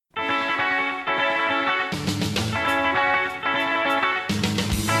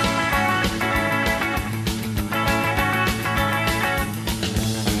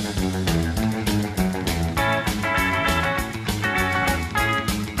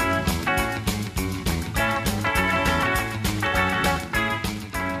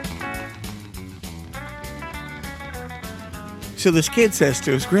So this kid says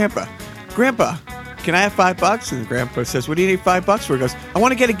to his grandpa, "Grandpa, can I have $5?" And the grandpa says, "What do you need $5 for?" He goes, "I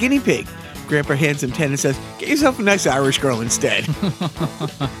want to get a guinea pig." Grandpa hands him 10 and says, "Get yourself a nice Irish girl instead."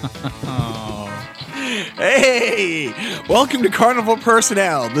 Hey, welcome to Carnival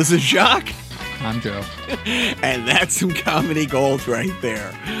Personnel. This is Jacques. I'm Joe. And that's some comedy gold right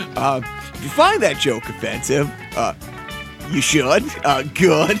there. If you find that joke offensive, you should.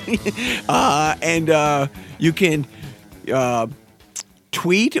 Good. And you can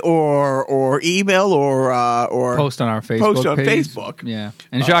tweet or email or Post on our Facebook post on page. Facebook. Yeah.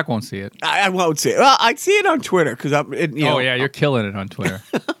 And Jacques won't see it. I won't see it. Well, I'd see it on Twitter because You're killing it on Twitter.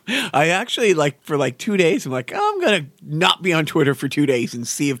 I actually for 2 days. I'm like, I'm gonna not be on Twitter for 2 days and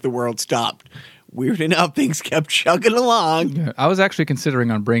see if the world stopped. Weird enough, things kept chugging along. Yeah, I was actually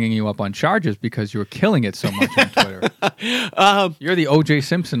considering on bringing you up on charges because you were killing it so much on Twitter. You're the O.J.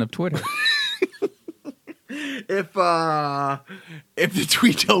 Simpson of Twitter. If the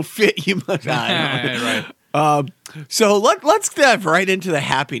tweet don't fit, you must. Right. So let's dive right into the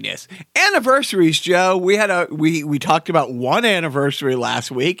happiness. Anniversaries, Joe. We talked about one anniversary last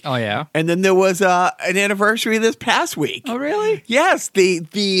week. Oh yeah, and then there was an anniversary this past week. Oh really? Yes.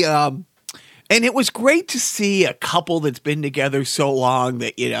 And it was great to see a couple that's been together so long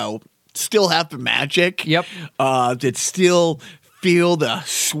that still have the magic. Yep. That still feel the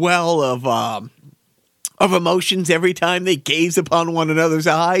swell of emotions every time they gaze upon one another's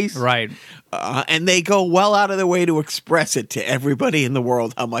eyes. Right. And they go well out of their way to express it to everybody in the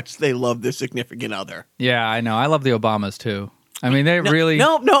world how much they love their significant other. Yeah, I know. I love the Obamas too. I mean, they really...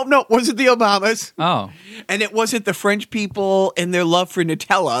 No. Wasn't the Obamas. Oh. And it wasn't the French people and their love for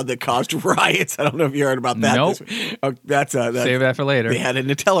Nutella that caused riots. I don't know if you heard about that. Nope. Save that for later. They had a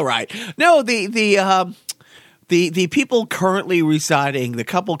Nutella riot. No, the people currently residing, the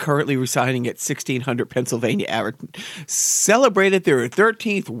couple currently residing at 1600 Pennsylvania Avenue, celebrated their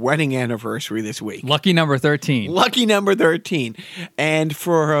 13th wedding anniversary this week. Lucky number 13. Lucky number 13. And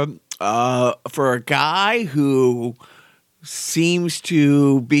for a guy who seems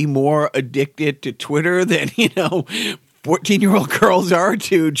to be more addicted to Twitter than 14-year-old girls are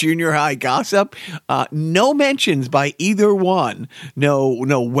to junior high gossip. No mentions by either one. No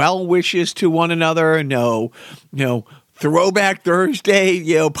well wishes to one another. No Throwback Thursday,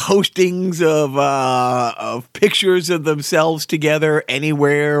 postings of pictures of themselves together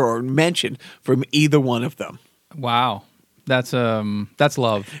anywhere or mention from either one of them. Wow. That's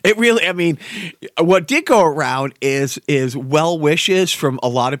love. It really, I mean, what did go around is well wishes from a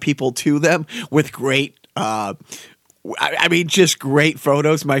lot of people to them with great just great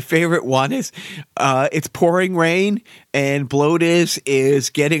photos. My favorite one is it's pouring rain and Bloatis is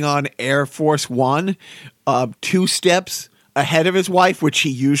getting on Air Force One 2 steps ahead of his wife, which he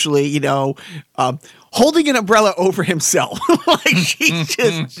usually, holding an umbrella over himself. Like she's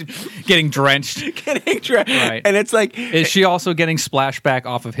just getting drenched. Right. And it's like... Is she also getting splashback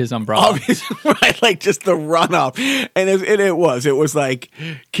off of his umbrella? Right, like just the runoff. And it was like,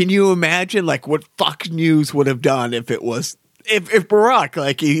 can you imagine like what Fox News would have done if it was... If Barack,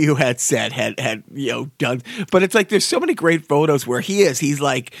 like you had said, had done... But it's like there's so many great photos where he's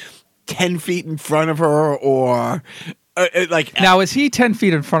like 10 feet in front of her or... now, is he 10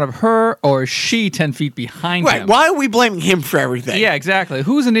 feet in front of her or is she 10 feet behind him? Right. Why are we blaming him for everything? Yeah, exactly.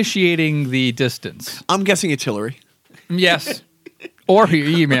 Who's initiating the distance? I'm guessing it's Hillary. Yes. Or your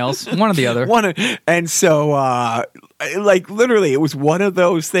emails. One or the other. And so, literally, it was one of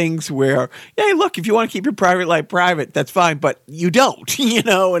those things where, hey, look, if you want to keep your private life private, that's fine, but you don't,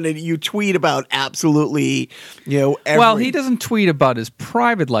 and then you tweet about absolutely, Well, he doesn't tweet about his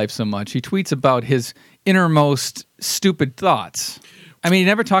private life so much. He tweets about his innermost stupid thoughts. I mean, he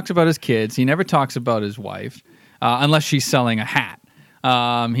never talks about his kids. He never talks about his wife, unless she's selling a hat.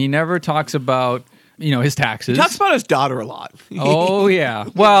 He never talks about, his taxes. He talks about his daughter a lot. Oh, yeah.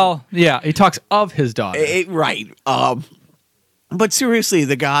 Well, yeah, he talks of his daughter. Right. But seriously,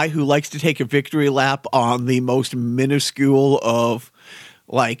 the guy who likes to take a victory lap on the most minuscule of,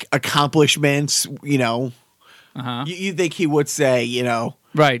 accomplishments, you think he would say,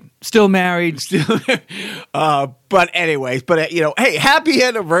 Right. Still married. But anyways, hey, happy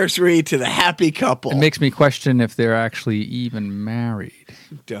anniversary to the happy couple. It makes me question if they're actually even married.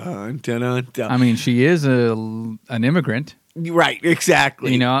 Dun, dun, dun, dun. I mean, she is an immigrant. Right,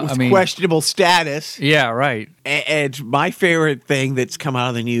 exactly. With questionable status. Yeah, right. And my favorite thing that's come out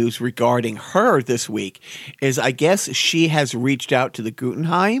of the news regarding her this week is I guess she has reached out to the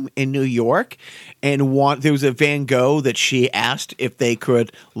Guggenheim in New York and there was a Van Gogh that she asked if they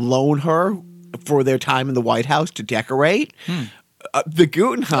could loan her for their time in the White House to decorate. The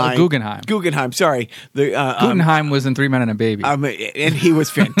Guggenheim. Guggenheim. Sorry. The Guggenheim was in 3 Men and a Baby. and he was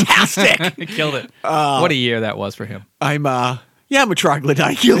fantastic. He killed it. What a year that was for him. I'm a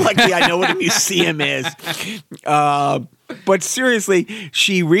troglodyte. You're lucky I know what a museum is. But seriously,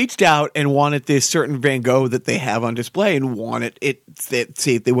 she reached out and wanted this certain Van Gogh that they have on display and wanted it.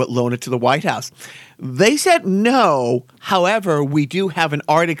 See if they would loan it to the White House. They said no. However, we do have an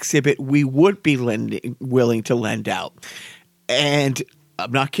art exhibit we would be willing to lend out. And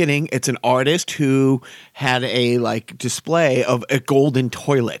I'm not kidding. It's an artist who had a display of a golden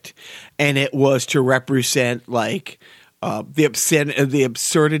toilet, and it was to represent the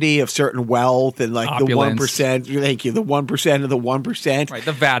absurdity of certain wealth and opulence. the 1%. Thank you. The 1% of the 1%. Right.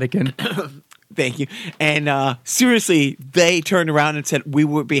 The Vatican. Thank you. And seriously, they turned around and said, we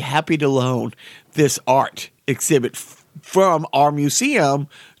would be happy to loan this art exhibit from our museum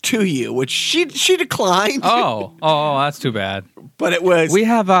to you, which she declined. Oh, that's too bad. But it was... We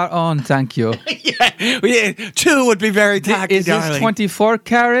have our own, thank you. yeah, 2 would be very tacky, Is this 24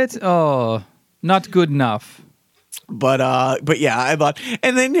 karat? Oh, not good enough. But yeah, I thought,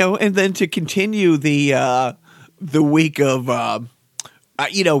 and then to continue the week of,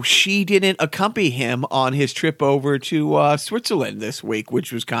 she didn't accompany him on his trip over to Switzerland this week,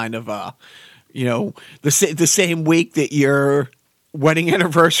 which was kind of, the same week that your wedding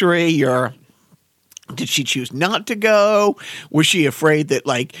anniversary. Did she choose not to go? Was she afraid that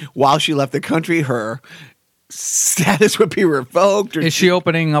while she left the country, her status would be revoked? Or is she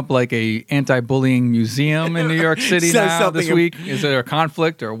opening up a anti-bullying museum in New York City now this week? Is there a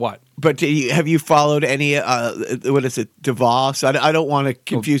conflict or what? But have you followed any, what is it, DeVos? I don't want to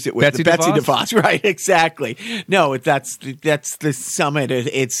confuse it with Betsy DeVos. Right, exactly. No, that's the summit.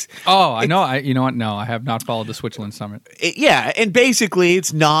 I know. You know what? No, I have not followed the Switzerland summit. And basically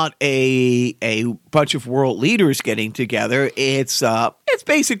it's not a bunch of world leaders getting together. It's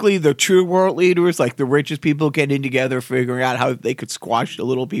basically the true world leaders, like the richest people getting together, figuring out how they could squash the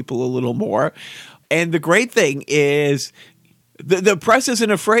little people a little more. And the great thing is... The press isn't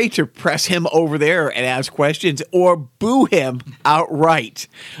afraid to press him over there and ask questions or boo him outright.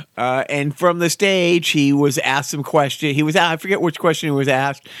 And from the stage, he was asked some question. I forget which question he was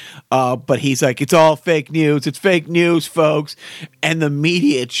asked, but he's like, "It's all fake news. It's fake news, folks." And the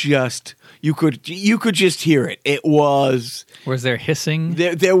media just... You could just hear it. It was... Was there hissing?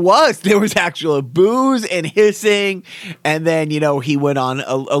 There was actual boos and hissing, and then he went on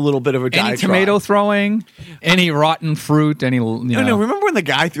a little bit of a diatribe. Any tomato throwing? Any rotten fruit? Any No. Remember when the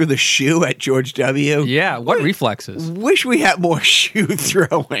guy threw the shoe at George W? Yeah. What reflexes? Wish we had more shoe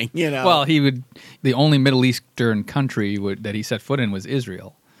throwing. Well, he would. The only Middle Eastern country that he set foot in was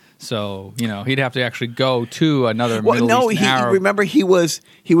Israel. So, he'd have to actually go to another Middle Eastern Arab. Remember, he was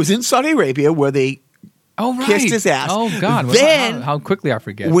in Saudi Arabia where they kissed his ass. Oh, God. Then, how quickly I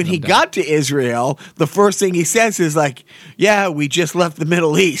forget. When he got to Israel, the first thing he says is yeah, we just left the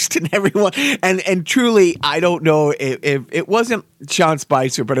Middle East. And everyone, and truly, I don't know if it wasn't Sean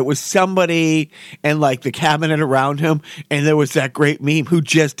Spicer, but it was somebody and the cabinet around him. And there was that great meme who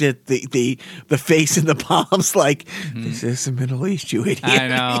just did the face in the palms this is the Middle East, you idiot. I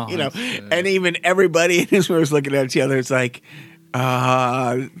know. And even everybody in Israel was looking at each other. It's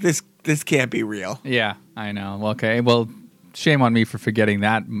this can't be real. Yeah, I know. Okay, well, shame on me for forgetting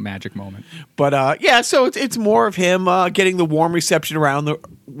that magic moment. But so it's more of him getting the warm reception around the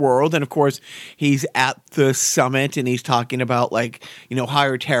world, and of course he's at the summit and he's talking about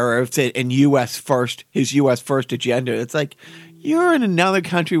higher tariffs and U.S. first, his U.S. first agenda. It's you're in another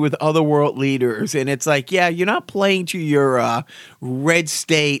country with other world leaders, and it's you're not playing to your red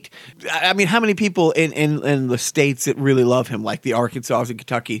state. I mean, how many people in the states that really love him, like the Arkansas and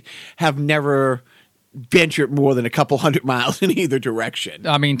Kentucky, have never ventured more than a couple 100 miles in either direction?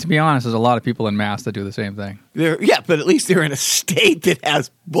 I mean, to be honest, there's a lot of people in Mass that do the same thing. But at least they're in a state that has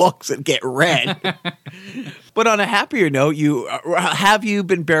books that get read. But on a happier note, have you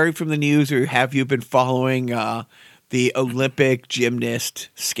been buried from the news, or have you been following the Olympic gymnast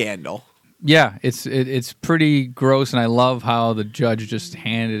scandal? Yeah, it's pretty gross, and I love how the judge just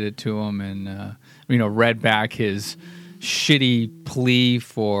handed it to him and read back his shitty plea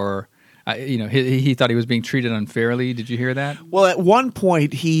for he thought he was being treated unfairly. Did you hear that? Well, at one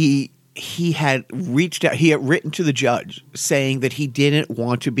point he had reached out. He had written to the judge saying that he didn't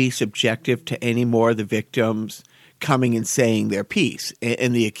want to be subjective to any more of the victims coming and saying their piece,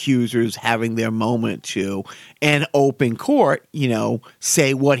 and the accusers having their moment to, in open court,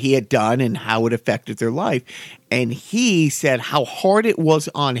 say what he had done and how it affected their life. And he said how hard it was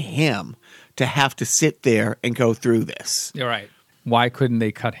on him to have to sit there and go through this. You're right. Why couldn't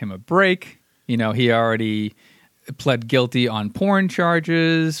they cut him a break? He already pled guilty on porn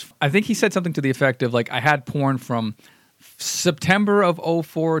charges. I think he said something to the effect of, like, I had porn from September of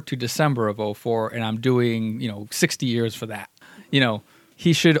 04 to December of 04, and I'm doing, 60 years for that.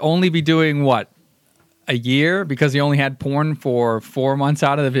 He should only be doing, what, a year, because he only had porn for 4 months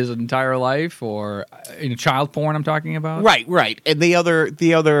out of his entire life, or child porn I'm talking about. Right. And the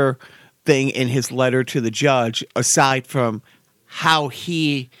other thing in his letter to the judge, aside from how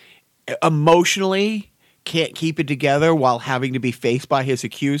he emotionally can't keep it together while having to be faced by his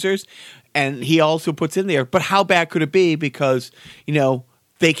accusers, and he also puts in there, but how bad could it be, because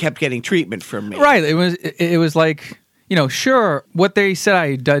they kept getting treatment from me. Right. It was like, sure, what they said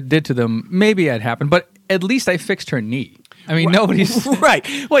I did to them, maybe it happened, but at least I fixed her knee. I mean, nobody's... Right.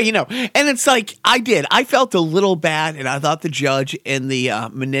 Well, and it's like, I felt a little bad, and I thought the judge in the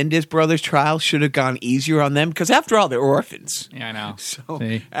Menendez brothers trial should have gone easier on them, because after all, they're orphans. Yeah, I know.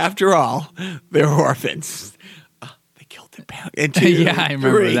 So, after all, they're orphans. They killed their parents. Yeah, I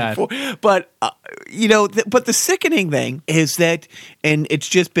remember that. 4. But, but the sickening thing is that, and it's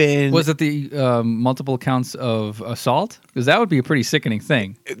just been... Was it the multiple counts of assault? Because that would be a pretty sickening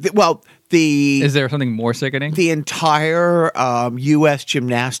thing. Well... Is there something more sickening? The entire U.S.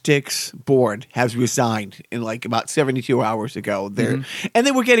 Gymnastics board has resigned in like about 72 hours ago. And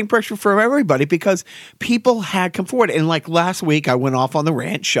they were getting pressure from everybody because people had come forward. And like last week, I went off on the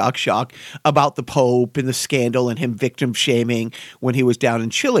rant, shock, about the Pope and the scandal and him victim shaming when he was down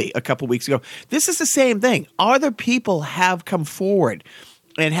in Chile a couple weeks ago. This is the same thing. Other people have come forward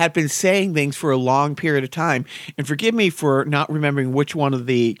and had been saying things for a long period of time. And forgive me for not remembering which one of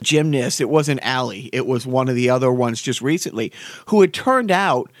the gymnasts, it wasn't Allie, it was one of the other ones just recently, who it turned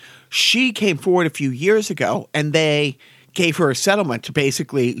out she came forward a few years ago and they gave her a settlement to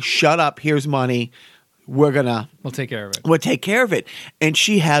basically shut up, here's money, we'll take care of it. We'll take care of it. And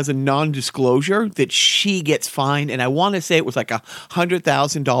she has a non-disclosure that she gets fined. And I want to say it was like $100,000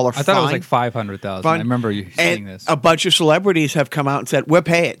 fine. I thought it was like $500,000. I remember you saying this. A bunch of celebrities have come out and said, we're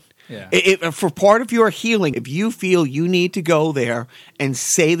paying. Yeah. For part of your healing, if you feel you need to go there and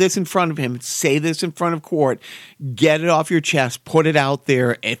say this in front of him, say this in front of court, get it off your chest, put it out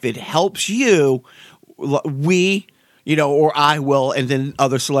there. If it helps you, or I will, and then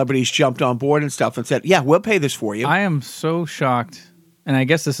other celebrities jumped on board and stuff and said, yeah, we'll pay this for you. I am so shocked, and I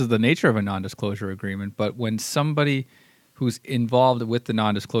guess this is the nature of a non-disclosure agreement, but when somebody who's involved with the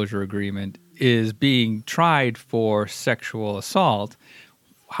non-disclosure agreement is being tried for sexual assault,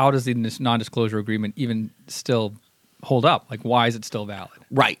 how does the non-disclosure agreement even still hold up? Like, why is it still valid?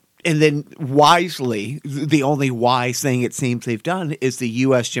 Right. And then wisely, the only wise thing it seems they've done is the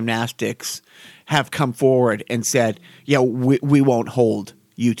U.S. Gymnastics have come forward and said, yeah, we won't hold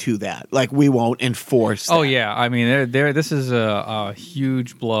you to that. Like, we won't enforce that. Oh, yeah. I mean, this is a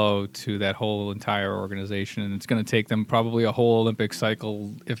huge blow to that whole entire organization, and it's going to take them probably a whole Olympic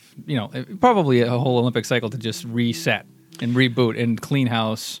cycle, probably a whole Olympic cycle to just reset and reboot and clean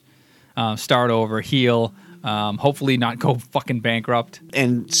house, start over, heal, hopefully not go fucking bankrupt.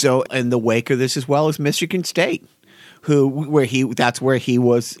 And so in the wake of this as well as Michigan State, that's where he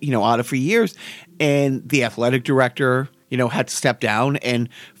was, out of for years. And the athletic director, had to step down and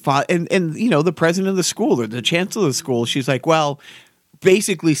the president of the school or the chancellor of the school, she's like, well,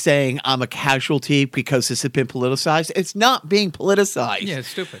 basically saying I'm a casualty because this has been politicized. It's not being politicized. Yeah, it's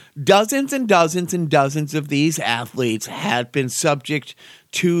stupid. Dozens and dozens and dozens of these athletes had been subject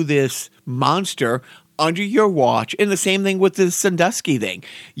to this monster under your watch. And the same thing with the Sandusky thing.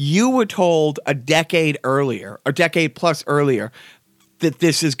 You were told a decade plus earlier, that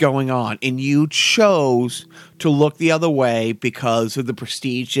this is going on, and you chose to look the other way because of the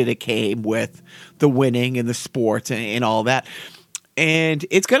prestige that it came with the winning and the sports and all that. And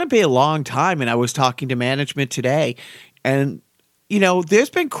it's going to be a long time. And I was talking to management today, and there's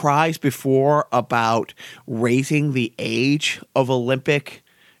been cries before about raising the age of Olympic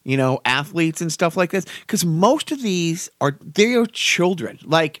athletes and stuff like this, because most of these they're children.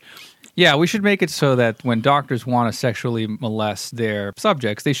 Like, yeah, we should make it so that when doctors want to sexually molest their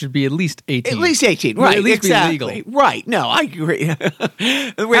subjects, they should be at least 18. At least 18, right? At least exactly. be legal. Right. No, I agree.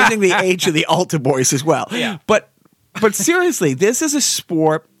 Raising the age of the altar boys as well. Yeah. But seriously, this is a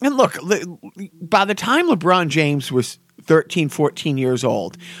sport. And look, by the time LeBron James was 13, 14 years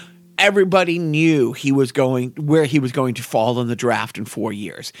old, everybody knew where he was going to fall in the draft in 4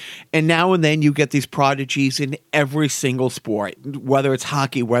 years. And now and then you get these prodigies in every single sport, whether it's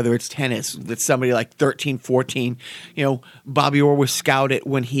hockey, whether it's tennis, that somebody like 13, 14, Bobby Orr was scouted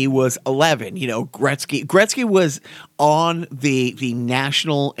when he was 11, Gretzky was on the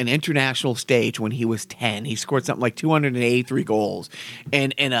national and international stage when he was 10. He scored something like 283 goals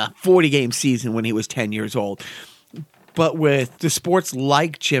in a 40-game season when he was 10 years old. But with the sports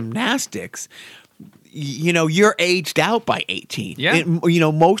like gymnastics, you're aged out by 18. Yeah.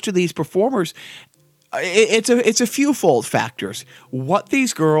 Most of these performers, it's a few-fold factors. What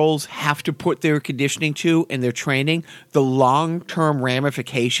these girls have to put their conditioning to and their training, the long-term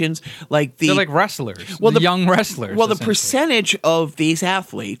ramifications, they're like wrestlers, the young wrestlers. Well, the percentage of these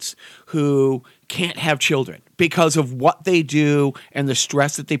athletes who can't have children because of what they do and the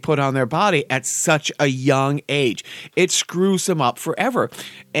stress that they put on their body at such a young age. It screws them up forever.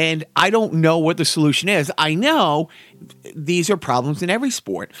 And I don't know what the solution is. I know these are problems in every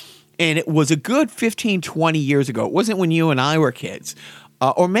sport. And it was a good 15, 20 years ago. It wasn't when you and I were kids.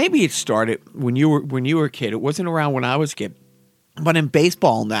 Or maybe it started when you were a kid. It wasn't around when I was a kid. But in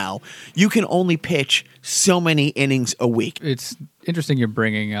baseball now, you can only pitch so many innings a week. It's interesting you're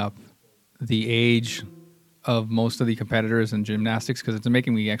bringing up the age of most of the competitors in gymnastics because it's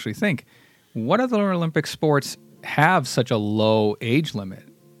making me actually think, what other Olympic sports have such a low age limit?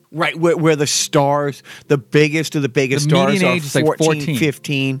 Right, where the stars, the biggest of the biggest stars are age is 14,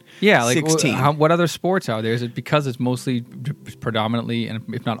 15, 16. What other sports are there? Is it because it's mostly predominantly, and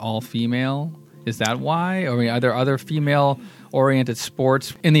if not all, female? Is that why? I mean, are there other female-oriented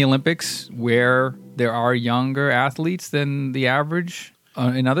sports in the Olympics where there are younger athletes than the average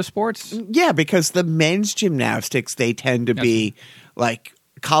in other sports? Yeah, because the men's gymnastics, they tend to be like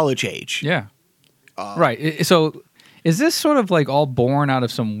college age. Yeah. Right. So is this sort of like all born out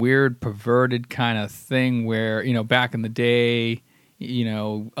of some weird perverted kind of thing where, back in the day,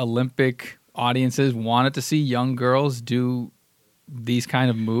 Olympic audiences wanted to see young girls do these kind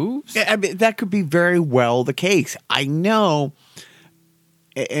of moves? I mean, that could be very well the case. I know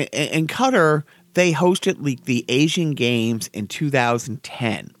in Qatar, they hosted the Asian Games in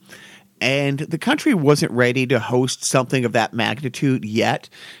 2010. And the country wasn't ready to host something of that magnitude yet.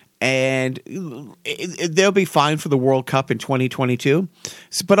 And they'll be fine for the World Cup in 2022.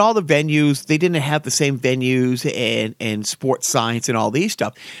 But all the venues, they didn't have the same venues and sports science and all these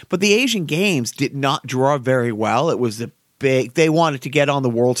stuff. But the Asian Games did not draw very well. It was they wanted to get on the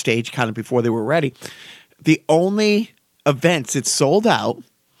world stage kind of before they were ready. The only events that sold out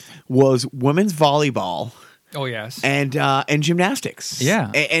was women's volleyball. Oh, yes. And gymnastics.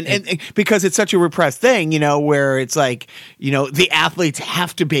 Yeah. And because it's such a repressed thing, where it's like, the athletes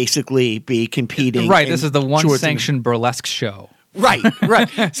have to basically be competing. Right. This is the one sanctioned burlesque show. Right.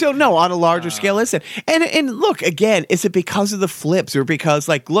 So, no, on a larger scale, listen. And look, again, is it because of the flips or because,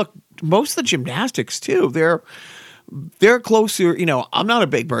 look, most of the gymnastics, too, they're closer, I'm not a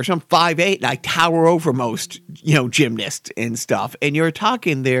big person. I'm 5'8", and I tower over most, gymnasts and stuff. And you're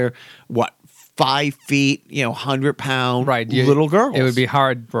talking they're, 5 feet, 100-pound little girls. It would be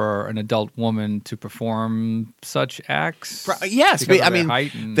hard for an adult woman to perform such acts. Yes, I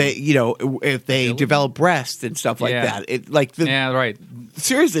mean, they, if they ability. Develop breasts and stuff like that. Right.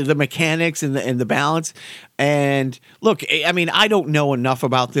 Seriously, the mechanics and the balance. And look, I mean, I don't know enough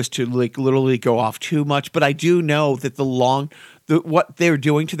about this to literally go off too much, but I do know that what they're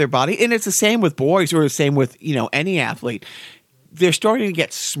doing to their body, and it's the same with boys or the same with any athlete. They're starting to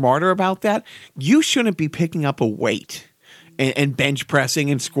get smarter about that. You shouldn't be picking up a weight and bench pressing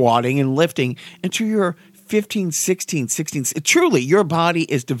and squatting and lifting until you're 15, 16. Truly, your body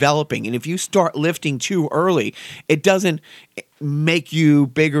is developing. And if you start lifting too early, it doesn't make you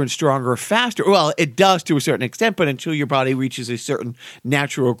bigger and stronger faster. Well, it does to a certain extent, but until your body reaches a certain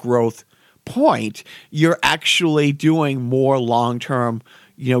natural growth point, you're actually doing more long-term,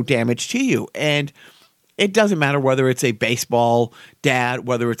 damage to you. And it doesn't matter whether it's a baseball dad,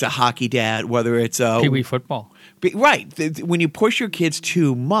 whether it's a hockey dad, whether it's a Pee-wee football. Right. When you push your kids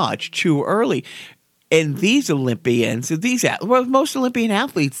too much, too early, and these Olympians, most Olympian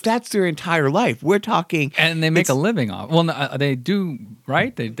athletes, that's their entire life. We're talking, and they make a living off. Well, they do,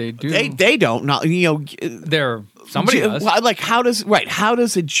 right? They do. They don't. Not they're somebody does. How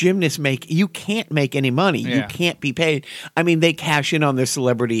does a gymnast make? You can't make any money. Yeah. You can't be paid. I mean, they cash in on their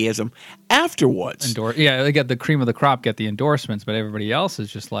celebrityism afterwards. They get the cream of the crop, get the endorsements, but everybody else is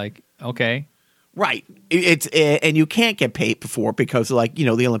just like, okay. Right. And you can't get paid before because of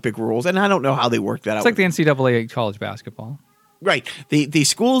the Olympic rules. And I don't know how they work that out. It's like the NCAA college basketball. Right. The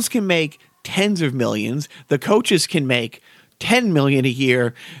schools can make tens of millions. The coaches can make $10 million a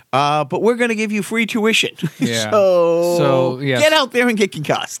year, but we're going to give you free tuition. Yeah. So yes. get out there and get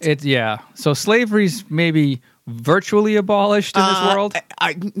concussed. So slavery's maybe virtually abolished in this world.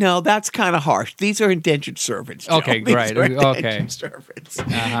 No, that's kind of harsh. These are indentured servants. Joe. Okay, These right. are indentured Okay. servants.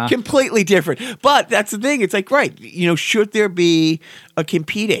 Completely different. But that's the thing. It's like, right, should there be a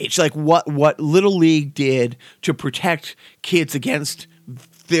compete age? Like what Little League did to protect kids against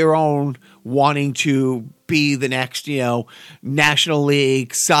their own wanting to be the next, National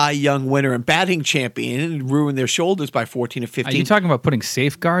League Cy Young winner and batting champion and ruin their shoulders by 14 or 15. Are you talking about putting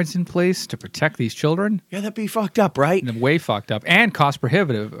safeguards in place to protect these children? Yeah, that'd be fucked up, right? Way fucked up and cost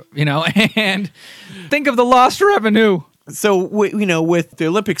prohibitive, and think of the lost revenue. So, with the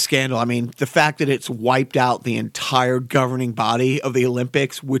Olympic scandal, I mean, the fact that it's wiped out the entire governing body of the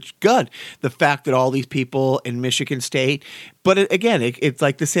Olympics, which, good. The fact that all these people in Michigan State, but again, it's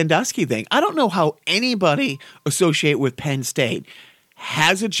like the Sandusky thing. I don't know how anybody associated with Penn State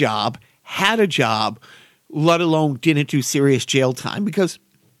had a job, let alone didn't do serious jail time, because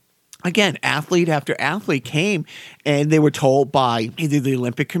again, athlete after athlete came and they were told by either the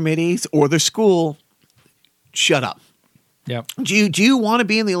Olympic committees or the school, shut up. Yep. Do you want to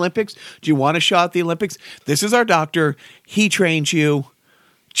be in the Olympics? Do you want a shot at the Olympics? This is our doctor. He trains you.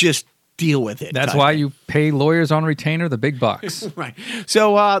 Just deal with it. That's why you pay lawyers on retainer the big bucks. Right.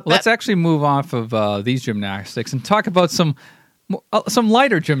 So let's actually move off of these gymnastics and talk about some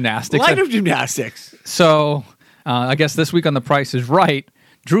lighter gymnastics. So I guess this week on The Price is Right,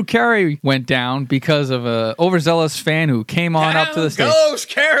 Drew Carey went down because of an overzealous fan who came on up to the stage. Down goes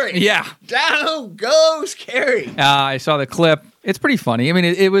Carey. Yeah. Down goes Carey. I saw the clip. It's pretty funny. I mean,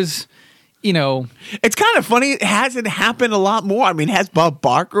 it was, It's kind of funny. It hasn't happened a lot more. I mean, has Bob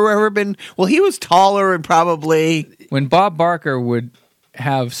Barker ever been? Well, he was taller and probably. When Bob Barker would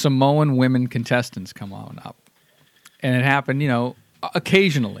have Samoan women contestants come on up, and it happened,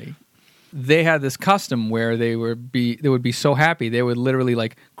 occasionally. They had this custom where they would be so happy they would literally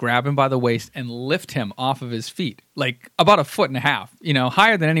like grab him by the waist and lift him off of his feet, like about 1.5 feet,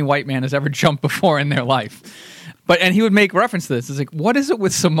 higher than any white man has ever jumped before in their life. And he would make reference to this. It's like, what is it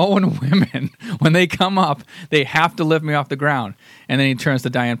with Samoan women when they come up, they have to lift me off the ground? And then he turns to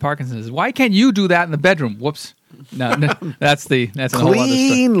Diane Parkinson and says, "Why can't you do that in the bedroom?" Whoops. No, that's a whole other story.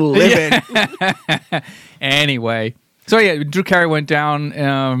 Clean living. Yeah. Anyway. So, yeah, Drew Carey went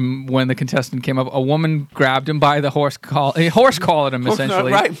down when the contestant came up. A woman grabbed him by the horse collared him,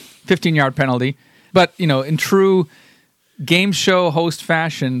 essentially. Right. 15-yard penalty. But, in true game show host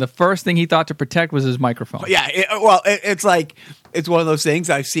fashion, the first thing he thought to protect was his microphone. Yeah, it's like, it's one of those things.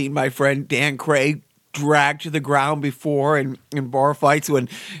 I've seen my friend Dan Craig dragged to the ground before in bar fights when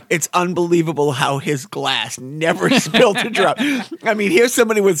it's unbelievable how his glass never spilled a drop. I mean, here's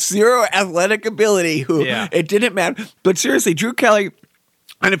somebody with zero athletic ability who it didn't matter. But seriously, Drew Carey,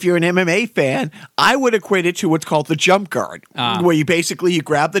 and if you're an MMA fan, I would equate it to what's called the jump guard, where you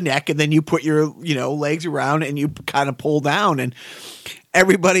grab the neck and then you put your legs around and you kind of pull down. And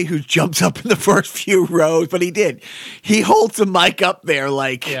everybody who jumps up in the first few rows, but he holds the mic up there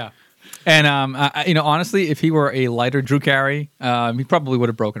like. Yeah. And honestly, if he were a lighter Drew Carey, he probably would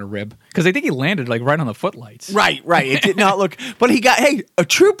have broken a rib because I think he landed like right on the footlights. Right. It did not look, but he got a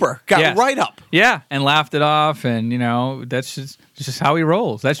trooper got right up. Yeah, and laughed it off, and that's just how he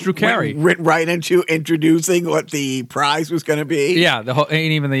rolls. That's Drew Carey. Went right into introducing what the prize was going to be. Yeah, and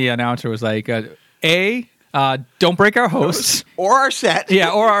even the announcer was like, "Don't break our hosts or our set." Yeah,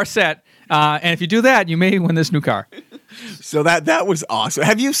 or our set. And if you do that, you may win this new car. So that was awesome.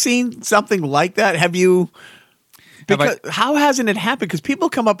 Have you seen something like that? Have you? Because how hasn't it happened? Because people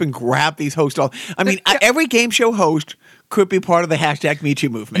come up and grab these hosts. Every game show host could be part of the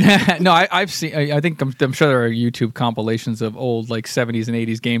 #MeToo movement. No, I've seen. I'm sure there are YouTube compilations of old like 70s and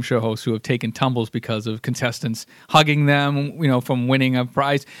 80s game show hosts who have taken tumbles because of contestants hugging them, from winning a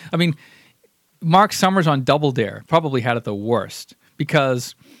prize. I mean, Mark Summers on Double Dare probably had it the worst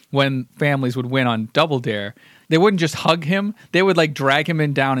because when families would win on Double Dare, they wouldn't just hug him. They would like drag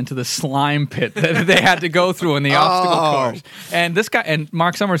him down into the slime pit that they had to go through in the obstacle course. And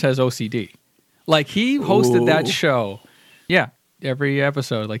Mark Summers has OCD. Like he hosted that show. Yeah. Every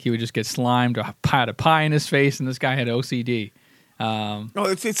episode, like he would just get slimed or had a pie in his face, and this guy had OCD.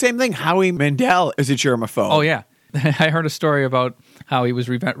 It's the same thing. Howie Mandel is a germaphobe. Oh, yeah. I heard a story about how he was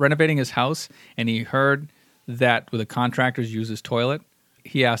renovating his house, and he heard that when the contractors use his toilet,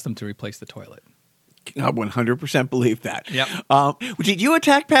 he asked them to replace the toilet. I 100% believe that. Yep. Did you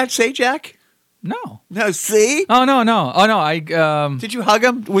attack Pat Sajak? No. No, see? Oh, no. Did you hug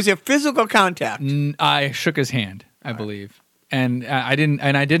him? Was there physical contact? I shook his hand, I believe. And I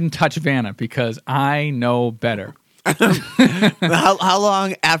didn't touch Vanna because I know better. How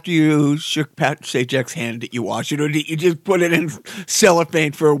long after you shook Pat Sajak's hand did you wash it, or did you just put it in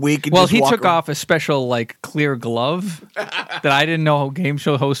cellophane for a week? And well, just he walk took around? off a special clear glove that I didn't know game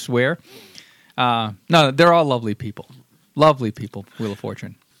show hosts wear. No, they're all lovely people. Lovely people, Wheel of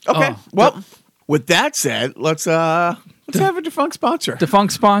Fortune. Okay. Well, with that said, let's have a defunct sponsor.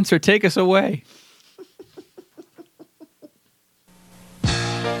 Defunct sponsor, take us away.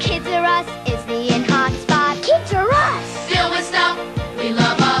 Kids R Us is the in-hot spot. Kids R Us! Filled with stuff we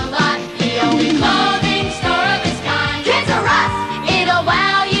love a lot. The only clothing store of its kind. Kids R Us! It'll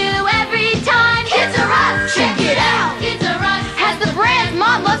wow you every time. Kids R Us! Check it out. Kids R Us Has the brands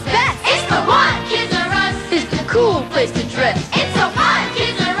Mom loves best. It's the one. Kids R Us is the cool place to dress. It's so fun.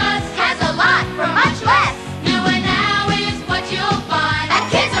 Kids R Us has a lot for much less. New and now is what you'll find. At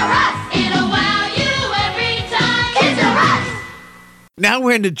Kids R Us! It'll wow you every time. Kids R Us! Now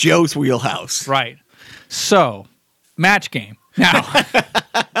we're into Joe's wheelhouse. Right. So, match game. Now,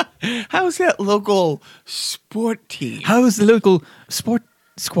 How's that local sport team? how is the local sport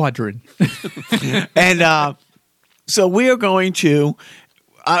squadron? And so we are going to.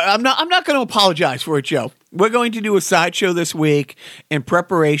 I'm not going to apologize for it, Joe. We're going to do a sideshow this week in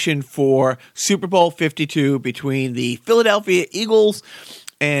preparation for Super Bowl 52 between the Philadelphia Eagles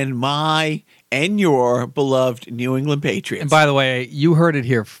and my and your beloved New England Patriots. And by the way, you heard it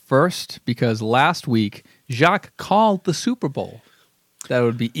here first because last week Jacques called the Super Bowl. That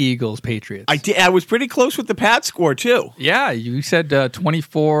would be Eagles Patriots. I did. I was pretty close with the Pat score too. Yeah, you said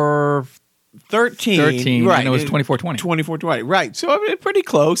 24-13, 13, right? and it was 24-20. 24-20, right? So I mean, pretty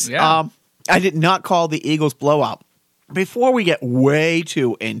close. Yeah. I did not call the Eagles blowout. Before we get way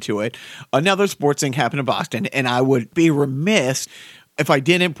too into it, another sports thing happened in Boston, and I would be remiss if I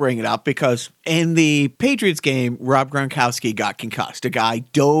didn't bring it up because in the Patriots game, Rob Gronkowski got concussed. A guy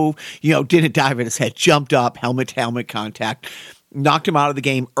dove, didn't dive at his head, jumped up, helmet-to-helmet contact, knocked him out of the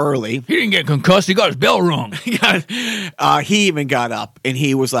game early. He didn't get concussed. He got his bell rung. He even got up, and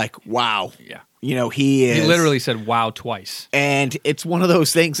he was like, wow. Yeah. He is. He literally said wow twice. And it's one of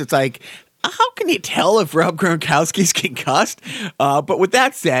those things, it's like, how can you tell if Rob Gronkowski's concussed? But with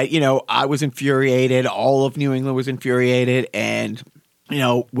that said, I was infuriated. All of New England was infuriated. And,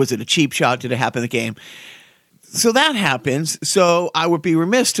 was it a cheap shot? Did it happen in the game? So that happens. So I would be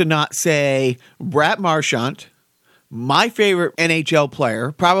remiss to not say Brad Marchand, my favorite NHL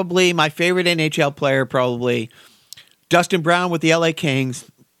player, probably my favorite NHL player, probably Dustin Brown with the LA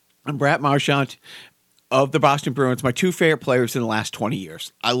Kings and Brad Marchand of the Boston Bruins, my two favorite players in the last 20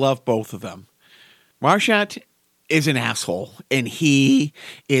 years. I love both of them. Marchand is an asshole, and he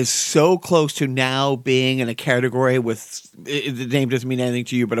is so close to now being in a category with, the name doesn't mean anything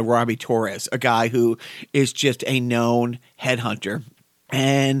to you, but a Robbie Torres, a guy who is just a known headhunter.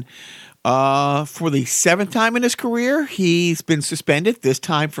 And for the seventh time in his career, he's been suspended, this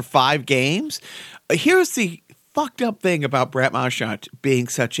time for 5 games. Here's the fucked up thing about Brad Marchand being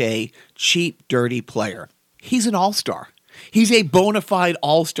such a cheap, dirty player. He's an all-star. He's a bona fide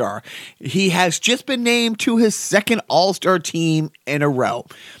all-star. He has just been named to his second all-star team in a row.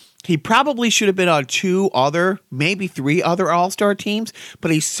 He probably should have been on 2 other, maybe 3 other all-star teams,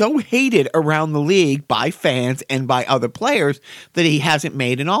 but he's so hated around the league by fans and by other players that he hasn't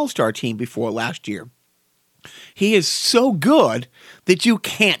made an all-star team before last year. He is so good that you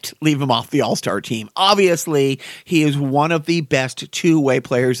can't leave him off the all-star team. Obviously, he is one of the best two-way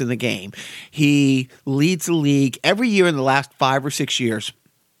players in the game. He leads the league every year in the last 5 or 6 years.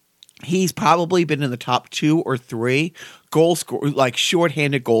 He's probably been in the top 2 or 3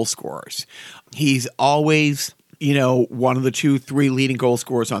 shorthanded goal scorers. He's always, one of the 2-3 leading goal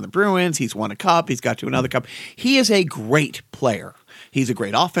scorers on the Bruins. He's won a cup. He's got to another cup. He is a great player. He's a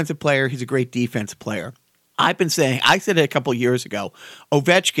great offensive player. He's a great defensive player. I said it a couple years ago,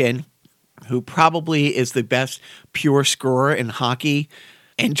 Ovechkin, who probably is the best pure scorer in hockey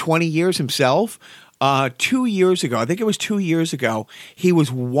in 20 years himself, 2 years ago, I think it was 2 years ago, he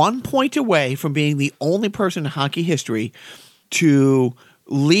was 1 point away from being the only person in hockey history to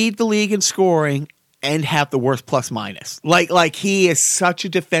lead the league in scoring and have the worst plus minus. Like he is such a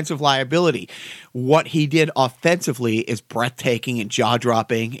defensive liability. What he did offensively is breathtaking and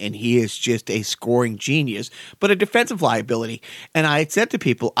jaw-dropping, and he is just a scoring genius, but a defensive liability. And I had said to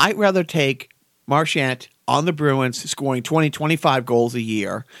people, I'd rather take Marchand on the Bruins scoring 20, 25 goals a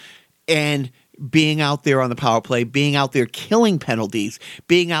year and being out there on the power play, being out there killing penalties,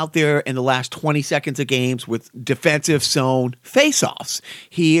 being out there in the last 20 seconds of games with defensive zone faceoffs.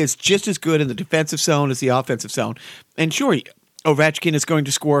 He is just as good in the defensive zone as the offensive zone. And sure, Ovechkin is going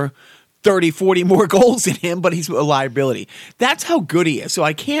to score 30, 40 more goals than him, but he's a liability. That's how good he is. So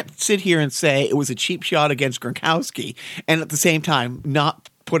I can't sit here and say it was a cheap shot against Gronkowski and at the same time not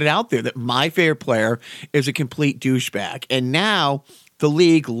put it out there that my favorite player is a complete douchebag. And now the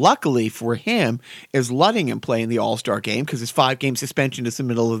league, luckily for him, is letting him play in the All-Star game because his 5-game suspension is the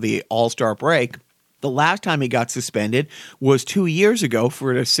middle of the All-Star break. The last time he got suspended was 2 years ago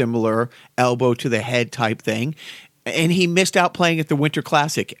for a similar elbow to the head type thing. And he missed out playing at the Winter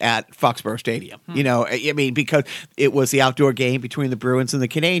Classic at Foxborough Stadium. You know, I mean, because it was the outdoor game between the Bruins and the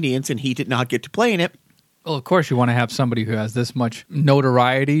Canadiens, and he did not get to play in it. Well, of course, you want to have somebody who has this much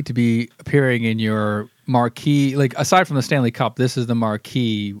notoriety to be appearing in your marquee. Like, aside from the Stanley Cup, this is the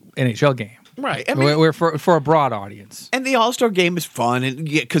marquee NHL game. Right. I mean, we're for a broad audience. and the All-Star game is fun and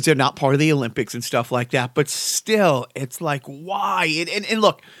because they're not part of the Olympics and stuff like that. But still, it's like, why? And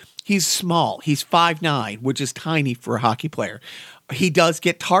look, he's small. He's 5'9", which is tiny for a hockey player. He does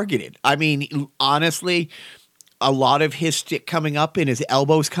get targeted. I mean, honestly, a lot of his stick coming up and his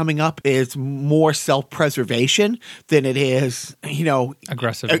elbows coming up is more self-preservation than it is, you know,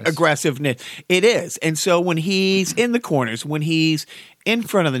 aggressiveness. It is. And so when he's in the corners, when he's in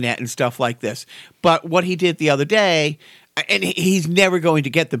front of the net and stuff like this, but what he did the other day, and he's never going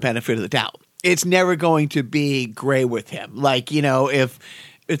to get the benefit of the doubt. It's never going to be gray with him. Like, you know, if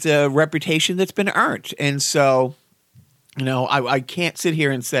it's a reputation that's been earned. And so, you know, I can't sit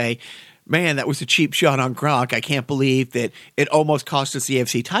here and say, man, that was a cheap shot on Gronk. I can't believe that it almost cost us the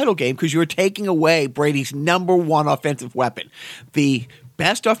AFC title game because you're taking away Brady's number one offensive weapon. The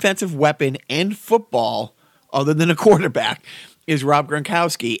best offensive weapon in football, other than a quarterback, is Rob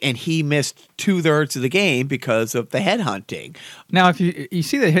Gronkowski, and he missed 2/3 of the game because of the headhunting. Now, if you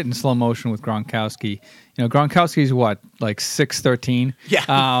see the hit in slow motion with Gronkowski, you know, Gronkowski's what, like 6'13"? Yeah.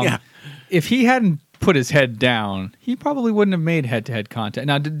 Yeah. If he hadn't put his head down, he probably wouldn't have made head-to-head contact.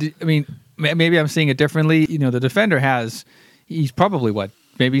 Now, I mean, maybe I'm seeing it differently. You know, the defender he's probably what,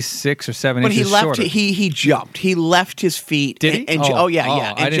 maybe 6 or 7 but inches shorter. He jumped. He left his feet. Did he?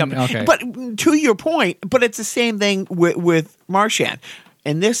 Yeah. And jumped. Okay. But to your point, but it's the same thing with Marchand.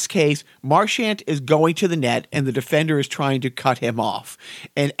 In this case, Marchand is going to the net and the defender is trying to cut him off.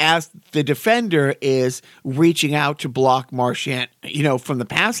 And as the defender is reaching out to block Marchand, you know, from the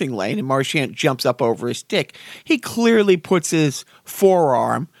passing lane, and Marchand jumps up over his stick, he clearly puts his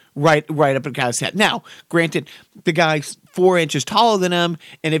forearm right up the guy's head. Now, granted, the guy's 4 inches taller than him,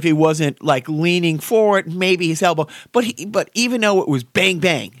 and if he wasn't like leaning forward, maybe his elbow. But even though it was bang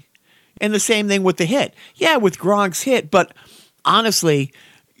bang, and the same thing with the hit. Yeah, with Gronk's hit, but honestly,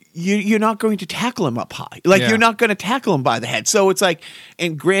 you're not going to tackle him up high. Like, you're not going to tackle him by the head. So it's like,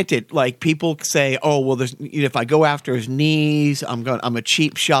 and granted, like people say, oh, well, there's, you know, if I go after his knees, I'm a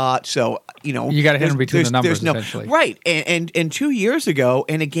cheap shot. So, you know, you got to hit him between the numbers eventually. Right. And 2 years ago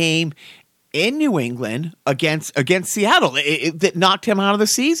in a game in New England against Seattle, that knocked him out of the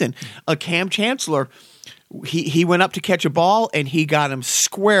season, Cam Chancellor, he went up to catch a ball and he got him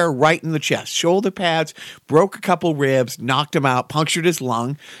square right in the chest. Shoulder pads, broke a couple ribs, knocked him out, punctured his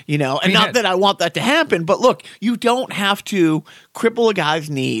lung, you know. And not that I want that to happen, but look, you don't have to cripple a guy's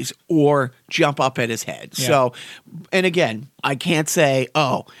knees or jump up at his head. Yeah. So, and again, I can't say,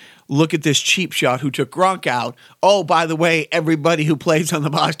 oh, look at this cheap shot who took Gronk out. Oh, by the way, everybody who plays on the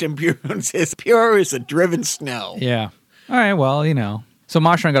Boston Bruins is pure as a driven snow. Yeah. All right, well, you know. So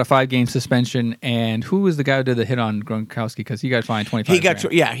Marchand got a 5-game suspension, and who was the guy who did the hit on Gronkowski? Because he got fined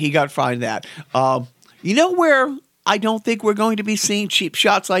 $25,000. He got fined that. You know where I don't think we're going to be seeing cheap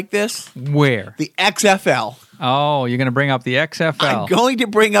shots like this? Where? The XFL. Oh, you're going to bring up the XFL. I'm going to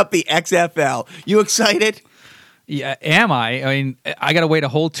bring up the XFL. You excited? Yeah, am I? I mean, I got to wait a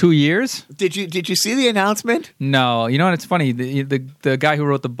whole 2 years. Did you see the announcement? No. You know what? It's funny. The guy who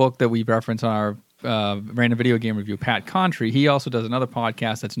wrote the book that we reference on our random video game review, Pat Contry, he also does another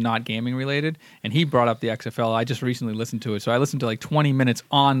podcast that's not gaming related, and he brought up the XFL. I just recently listened to it, so I listened to like 20 minutes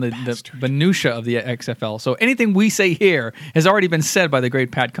on the minutia of the XFL. So anything we say here has already been said by the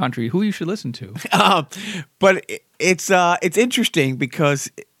great Pat Contry, who you should listen to. But it's interesting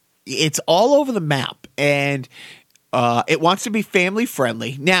because it's all over the map, and it wants to be family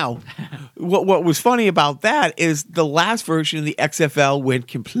friendly. Now, what was funny about that is the last version of the XFL went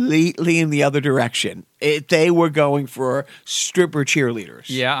completely in the other direction. They were going for stripper cheerleaders.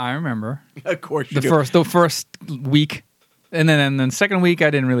 Yeah, I remember. Of course, the first week, and then the second week,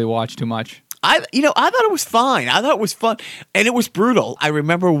 I didn't really watch too much. I thought it was fine. I thought it was fun, and it was brutal. I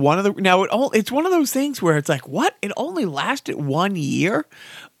remember it's one of those things where it's like, what? It only lasted 1 year.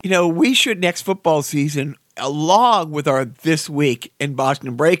 You know, we should next football season along with our This Week in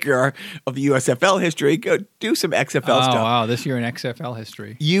Boston Breaker of the USFL history, go do some XFL Oh, stuff. wow. This year in XFL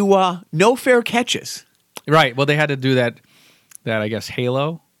history. You no fair catches. Right. Well, they had to do that I guess,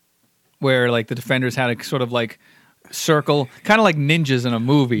 halo, where like the defenders had to sort of like circle, kind of like ninjas in a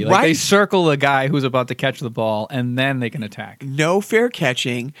movie. Like they Right. circle the guy who's about to catch the ball, and then they can attack. No fair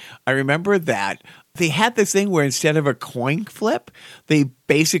catching. I remember that. They had this thing where instead of a coin flip, they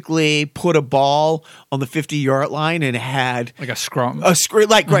basically put a ball on the 50-yard line and had Like a scrum. a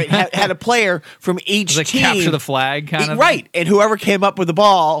had a player from each It's like team capture the flag kind of right, and whoever came up with the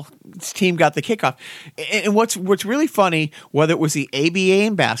ball, his team got the kickoff. And what's really funny, whether it was the ABA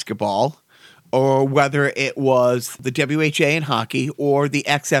in basketball, or whether it was the WHA in hockey or the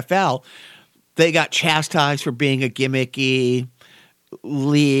XFL, they got chastised for being a gimmicky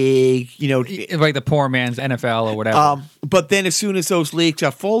league, like the poor man's NFL or whatever. but then as soon as those leagues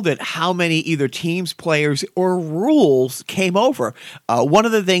are folded, how many either teams, players, or rules came over? One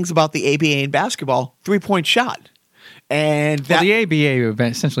of the things about the ABA in basketball, 3-point shot. And Well, the ABA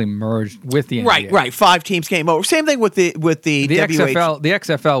essentially merged with the NBA. right. 5 teams came over. Same thing with the The WHA.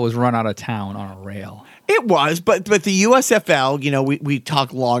 XFL was run out of town on a rail. It was, but the USFL, we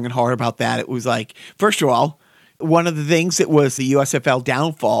talked long and hard about that. It was like, first of all, one of the things that was the USFL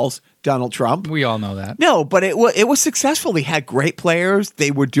downfalls, Donald Trump. We all know that. No, but it was successful. They had great players.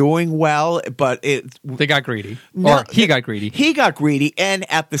 They were doing well, but They got greedy. No, Or he got greedy. He got greedy, and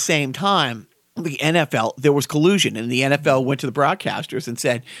at the same time, the NFL, there was collusion, and the NFL went to the broadcasters and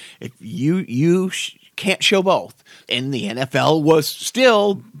said, "If you can't show both." And the NFL was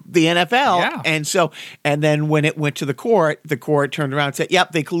still the NFL, Yeah. and then when it went to the court turned around and said,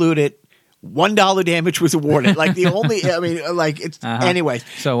 "Yep, they colluded." $1 damage was awarded. Like the only, it's anyways.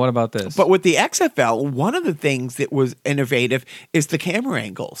 So what about this? But with the XFL, one of the things that was innovative is the camera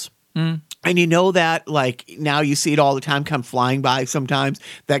angles. And you know that, like, now you see it all the time come flying by sometimes,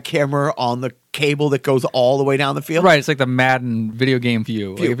 that camera on the cable that goes all the way down the field. Right, it's like the Madden video game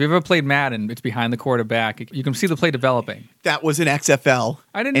view. Like if you've ever played Madden, it's behind the quarterback. You can see the play developing. That was an XFL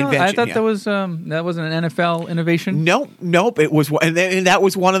I didn't know. I invention, thought yeah. that was an NFL innovation. Nope. It was, and that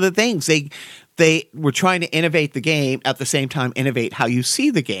was one of the things. They were trying to innovate the game at the same time innovate how you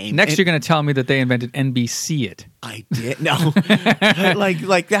see the game. Next, And you're going to tell me that they invented NBC it. I did no,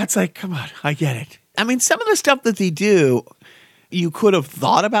 like that's like, come on, I get it. I mean, some of the stuff that they do, you could have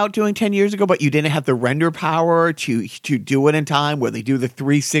thought about doing 10 years ago, but you didn't have the render power to do it in time. Where they do the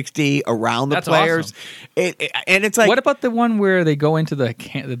 360 around the That's players, awesome. And it's like, What about the one where they go into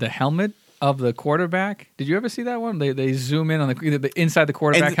the helmet of the quarterback? Did you ever see that one? They zoom in on the inside the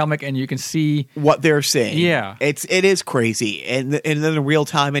quarterback And- helmet, and you can see. what they're saying? Yeah. it is crazy, and then in real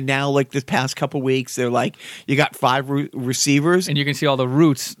time. And now, like this past couple weeks, they're like, you got 5 receivers, And you can see all the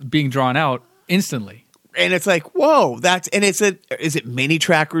routes being drawn out instantly. and it's like, whoa, is it mini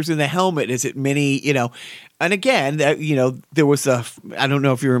trackers in the helmet? Is it mini, and again, there was I don't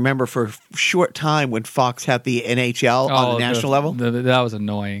know if you remember, for a short time when Fox had the NHL on the national level. That was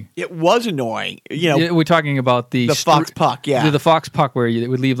annoying. It was annoying. Yeah, we're talking about the Fox puck, yeah. the Fox puck, where it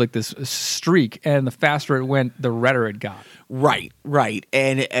would leave like this streak, and the faster it went, the redder it got. Right.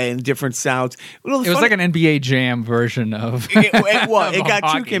 And different sounds. Well, It was like an NBA Jam version of. It was. It of got too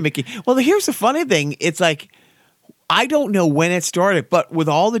hockey. gimmicky. Well, here's the funny thing. It's like, I don't know when it started, but with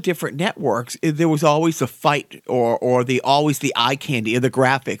all the different networks, there was always the fight or always the eye candy or the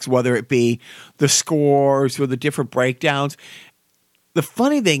graphics, whether it be the scores or the different breakdowns. The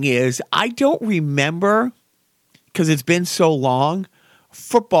funny thing is, I don't remember, because it's been so long,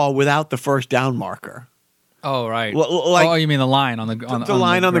 football without the first down marker. Oh right. Like- you mean the line on the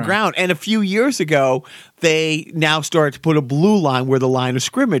line on the ground. And a few years ago, they now started to put a blue line where the line of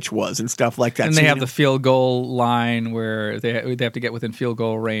scrimmage was and stuff like that. And So they have the field goal line where they have to get within field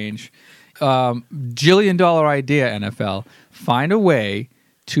goal range. $1 idea, NFL. Find a way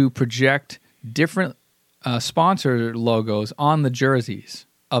to project different sponsor logos on the jerseys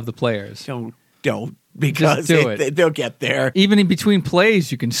of the players. don't because Just do it. they'll get there. Even in between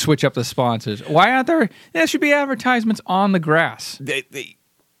plays, you can switch up the sponsors. Why aren't there? There should be advertisements on the grass. They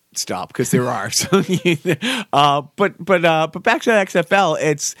stop, because there are. So, but back to the XFL,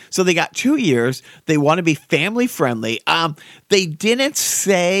 it's so they got 2 years. They want to be family friendly. They didn't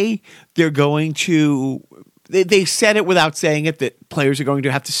say they're going to. They said it without saying it, that players are going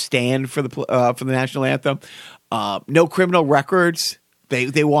to have to stand for the national anthem. No criminal records.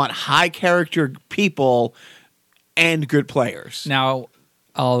 They want high character people and good players. Now,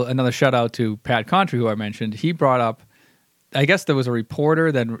 another shout out to Pat Contry, who I mentioned. He brought up, I guess there was a reporter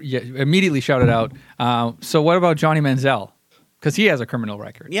that immediately shouted out, so what about Johnny Manziel? Because he has a criminal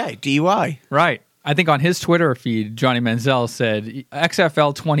record. Yeah, DUI. Right. I think on his Twitter feed, Johnny Manziel said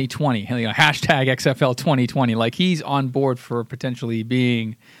XFL 2020, hashtag XFL 2020. Like he's on board for potentially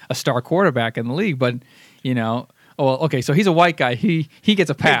being a star quarterback in the league. But, okay, so he's a white guy. He gets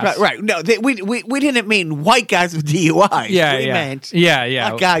a pass. Right. No, we didn't mean white guys with DUIs. We meant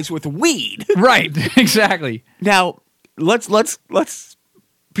black guys with weed. Right, exactly. Now, let's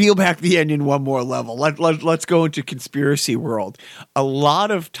peel back the onion one more level. Let's go into conspiracy world. A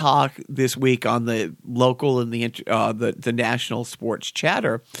lot of talk this week on the local and the national sports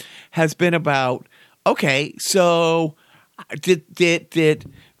chatter has been about, okay, so did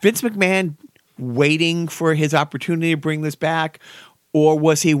Vince McMahon waiting for his opportunity to bring this back? Or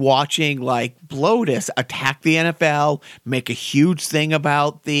was he watching like Blotus attack the NFL, make a huge thing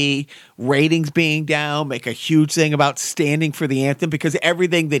about the ratings being down, make a huge thing about standing for the anthem? Because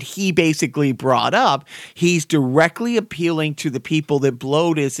everything that he basically brought up, he's directly appealing to the people that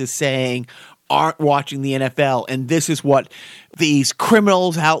Blotus is saying aren't watching the NFL. And this is what these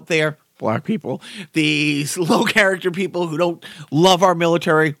criminals out there, black people, these low character people who don't love our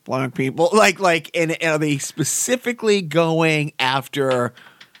military, black people, and are they specifically going after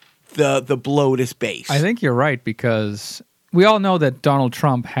the Blotus base? I think you're right, because we all know that Donald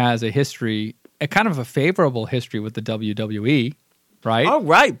Trump has a history, a kind of a favorable history with the WWE, right? Oh,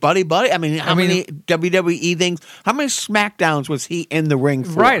 right, buddy. I mean, how many WWE things, how many SmackDowns was he in the ring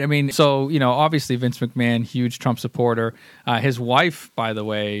for? Right. I mean, so, obviously Vince McMahon, huge Trump supporter. His wife, by the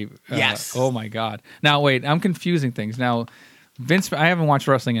way. Yes. Oh, my God. Now, wait, I'm confusing things. Now, I haven't watched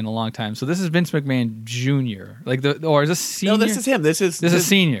wrestling in a long time. So this is Vince McMahon Jr. Or is this senior? No, this is him. This is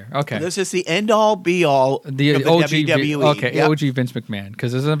senior. Okay. This is the end all be all of the OG, WWE. Okay, yep. OG Vince McMahon,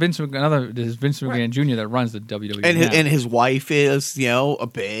 because there's Vince McMahon Jr. that runs the WWE. And his wife is, a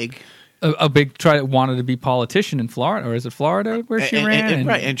big wanted to be politician in Florida, or is it Florida where she ran?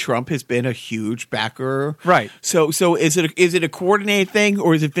 Right, and Trump has been a huge backer. Right. So is it a coordinated thing,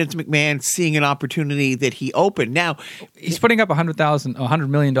 or is it Vince McMahon seeing an opportunity that he opened? Now he's putting up $100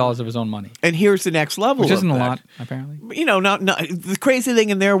 million of his own money. And here's the next level, which isn't a lot, apparently. Not the crazy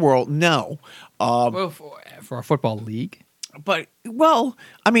thing in their world. No, well, for a football league. But,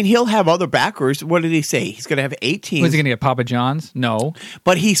 he'll have other backers. What did he say? He's going to have 18. Was he going to get Papa John's? No.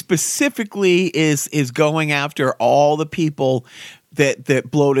 But he specifically is going after all the people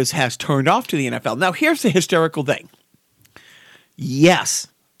that Blotus has turned off to the NFL. Now, here's the hysterical thing. Yes,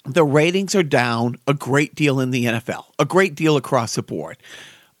 the ratings are down a great deal in the NFL, a great deal across the board.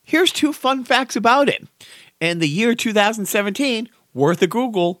 Here's 2 fun facts about it. In the year 2017, worth a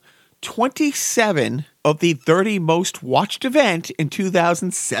Google, 27 of the 30 most watched event in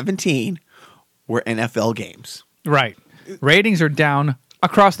 2017 were NFL games. Right. Ratings are down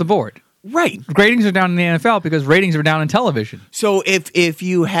across the board. Right. Ratings are down in the NFL because ratings are down in television. So if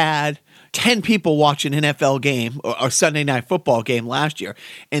you had 10 people watch an NFL game or a Sunday Night Football game last year,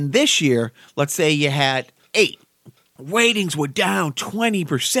 and this year, let's say you had 8, ratings were down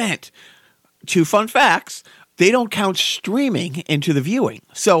 20%. 2 fun facts, they don't count streaming into the viewing.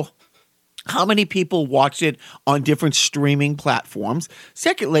 So how many people watched it on different streaming platforms?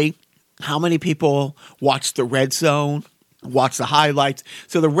 Secondly, how many people watched the Red Zone, watched the highlights?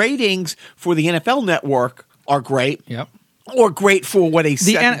 So the ratings for the NFL Network are great. Yep. Or great for what a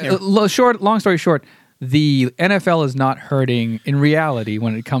long story short, the NFL is not hurting in reality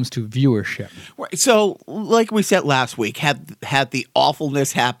when it comes to viewership. Right. So, like we said last week, had the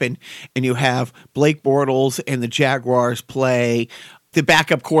awfulness happen, and you have Blake Bortles and the Jaguars play the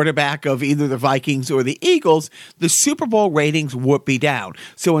backup quarterback of either the Vikings or the Eagles, the Super Bowl ratings would be down.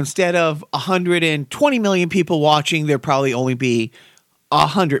 So instead of 120 million people watching, there'd probably only be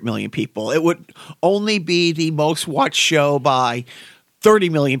 100 million people. It would only be the most watched show by 30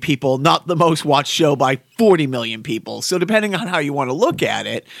 million people, not the most watched show by 40 million people. So depending on how you want to look at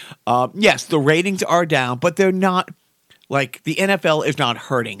it, yes, the ratings are down, but they're not. Like, the NFL is not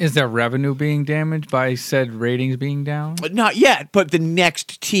hurting. Is their revenue being damaged by said ratings being down? Not yet, but the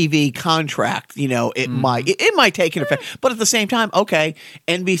next TV contract, it might take an effect. But at the same time, okay,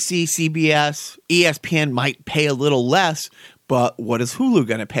 NBC, CBS, ESPN might pay a little less, but what is Hulu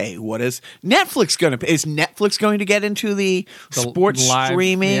going to pay? What is Netflix going to pay? Is Netflix going to get into the sports live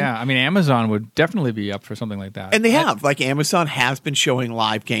streaming? Yeah, Amazon would definitely be up for something like that. And they have. Amazon has been showing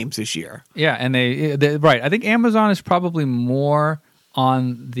live games this year. Yeah, and they right. I think Amazon is probably more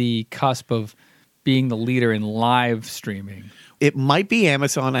on the cusp of being the leader in live streaming. It might be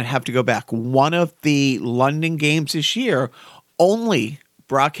Amazon. I'd have to go back. One of the London games this year only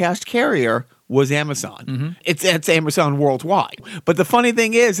broadcast carrier was Amazon. It's Amazon worldwide. But the funny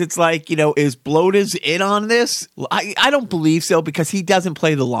thing is, it's like, is Bloated in on this? I don't believe so, because he doesn't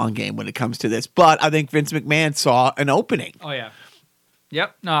play the long game when it comes to this. But I think Vince McMahon saw an opening. Oh, yeah.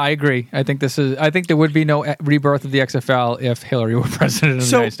 Yep. No, I agree. I think there would be no rebirth of the XFL if Hillary were president of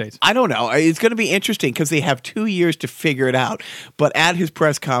the United States. I don't know. It's going to be interesting because they have 2 years to figure it out. But at his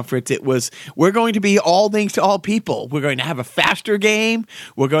press conference, it was, we're going to be all things to all people. We're going to have a faster game.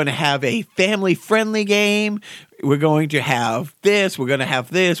 We're going to have a family-friendly game. We're going to have this. We're going to have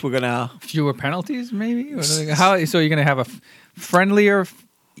this. We're going to... Fewer penalties, maybe? So you're going to have a friendlier,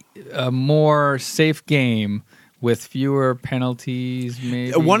 more safe game with fewer penalties,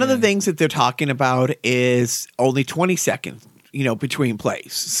 maybe. One of the things that they're talking about is only 20 seconds, between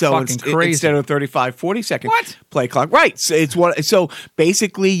plays. So instead of 35, 40 second play clock. Right. So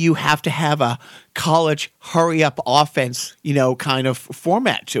basically you have to have a college hurry up offense, kind of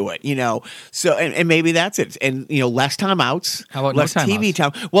format to it, So and maybe that's it. And less timeouts. How about less no TV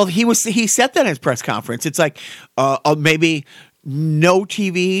time? Well, he said that in his press conference. It's like maybe no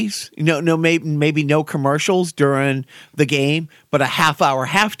TVs, maybe no commercials during the game, but a half-hour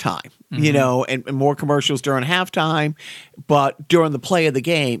halftime, and more commercials during halftime. But during the play of the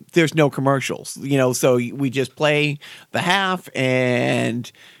game, there's no commercials, so we just play the half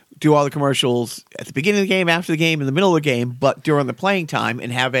and do all the commercials at the beginning of the game, after the game, in the middle of the game, but during the playing time,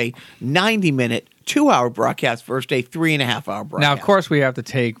 and have a 90-minute, 2-hour broadcast versus a 3.5-hour broadcast. Now, of course, we have to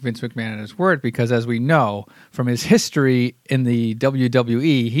take Vince McMahon at his word, because as we know from his history in the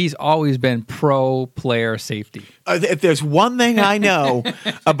WWE, he's always been pro-player safety. If there's one thing I know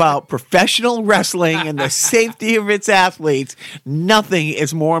about professional wrestling and the safety of its athletes, nothing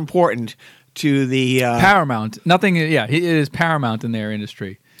is more important to the... paramount. Nothing, it is paramount in their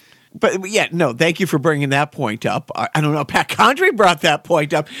industry. But thank you for bringing that point up. I don't know, Pat Condrey brought that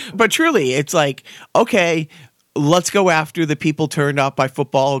point up. But truly, it's like, okay, let's go after the people turned off by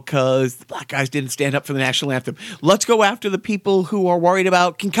football because the black guys didn't stand up for the national anthem. Let's go after the people who are worried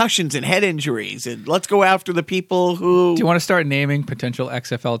about concussions and head injuries. And let's go after the people who... Do you want to start naming potential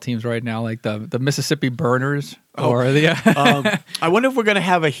XFL teams right now, like the Mississippi Burners? I wonder if we're going to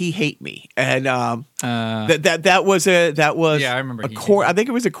have a He Hate Me, and that was I remember. I think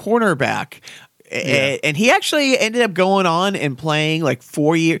it was a cornerback, and he actually ended up going on and playing like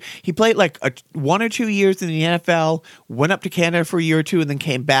 4 years. He played like 1 or 2 years in the NFL, went up to Canada for a year or two, and then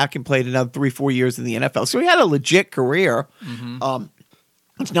came back and played another 3-4 years in the NFL. So he had a legit career.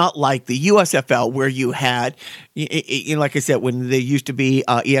 It's not like the USFL where you had, like I said, when there used to be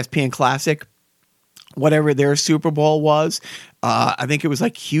ESPN Classic. Whatever their Super Bowl was, I think it was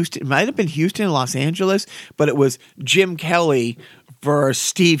like Houston. It might have been Houston and Los Angeles, but it was Jim Kelly versus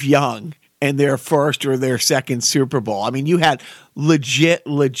Steve Young in their first or their second Super Bowl. I mean, you had legit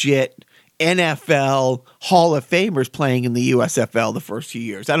NFL Hall of Famers playing in the USFL the first few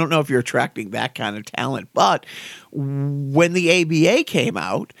years. I don't know if you're attracting that kind of talent, but when the ABA came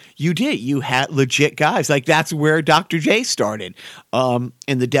out, you had legit guys. Like that's where Dr. J started.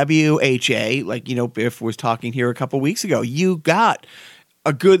 In the WHA, like, Biff was talking here a couple weeks ago, you got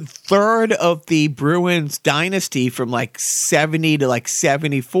a good third of the Bruins dynasty from like 70 to like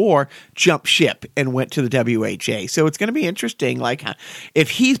 74 jumped ship and went to the WHA. So it's going to be interesting. Like if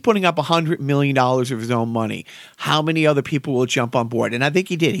he's putting up $100 million of his own money, how many other people will jump on board? And I think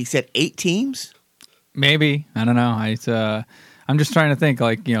he did. He said 8 teams. Maybe. I don't know. I'm just trying to think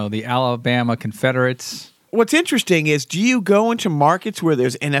like, the Alabama Confederates. What's interesting is, do you go into markets where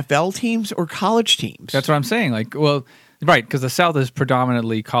there's NFL teams or college teams? That's what I'm saying. Like, well, right, because the South is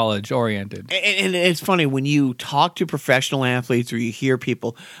predominantly college-oriented. And it's funny, when you talk to professional athletes or you hear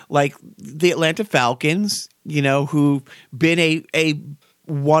people like the Atlanta Falcons, who've been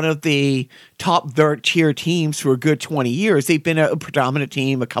one of the top third-tier teams for a good 20 years. They've been a predominant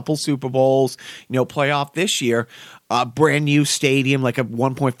team, a couple Super Bowls, playoff this year, a brand-new stadium, like a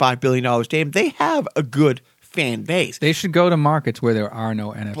 $1.5 billion stadium. They have a good fan base. They should go to markets where there are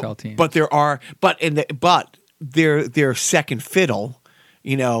no NFL teams. But there are – they're second fiddle,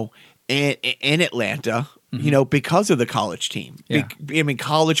 in Atlanta, because of the college team. Yeah.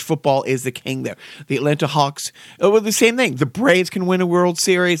 College football is the king there. The Atlanta Hawks, the same thing. The Braves can win a World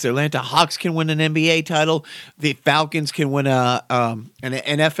Series. The Atlanta Hawks can win an NBA title. The Falcons can win an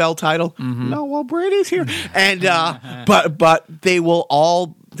NFL title. No, well, Brady's here, and but they're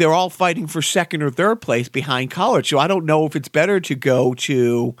all fighting for second or third place behind college. So I don't know if it's better to go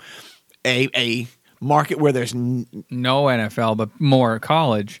to a market where there's no NFL but more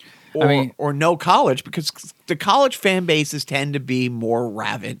college. or no college, because the college fan bases tend to be more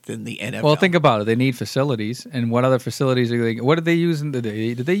rabid than the NFL. Well, think about it. They need facilities, and what other facilities are they? What did they use? Did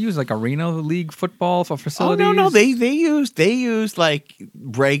they use like Arena League football for facilities? Oh no, they use like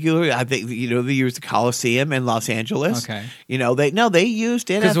regular. I think they use the Coliseum in Los Angeles. Okay, they used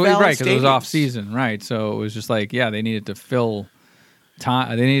NFL because it was stadiums. off season, right? So it was just like they needed to fill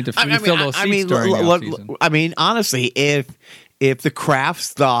time. They needed to fill those seats during the off season. I mean, honestly, if the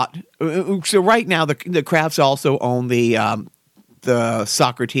Crafts thought so, right now the Crafts also own the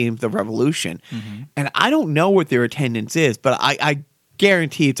soccer team, the Revolution, and I don't know what their attendance is, but I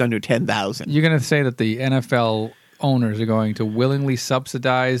guarantee it's under 10,000. You're going to say that the NFL owners are going to willingly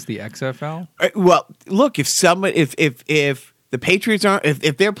subsidize the XFL? Well, look, if the Patriots aren't,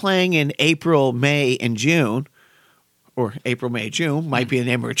 if they're playing in April, May, and June, or April, May, June, might be a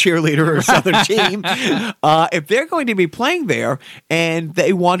name of a cheerleader or a Southern team. If they're going to be playing there and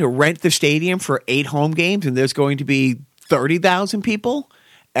they want to rent the stadium for 8 home games, and there's going to be 30,000 people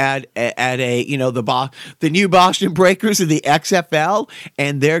at a the new Boston Breakers of the XFL,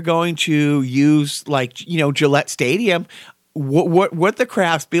 and they're going to use Gillette Stadium. What the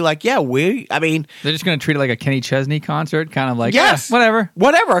Crafts be like? Yeah, they're just going to treat it like a Kenny Chesney concert, kind of like yes, whatever.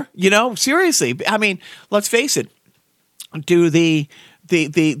 Seriously. I mean, let's face it. Do the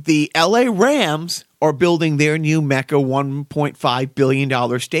LA Rams are building their new Mecca $1.5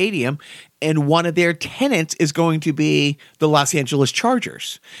 billion stadium, and one of their tenants is going to be the Los Angeles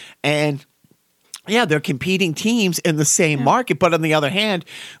Chargers. And yeah, they're competing teams in the same market, but on the other hand,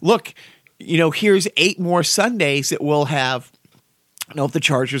 look, here's 8 more Sundays that will have, if the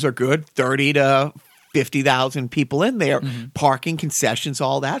Chargers are good, 30 to 50,000 people in there, parking, concessions,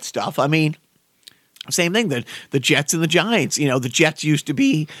 all that stuff. I mean, same thing, the Jets and the Giants. The Jets used to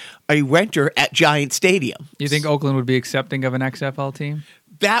be a renter at Giant Stadium. You think Oakland would be accepting of an XFL team?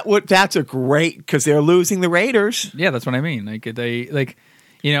 That's a great, because they're losing the Raiders. Yeah, that's what I mean. Are we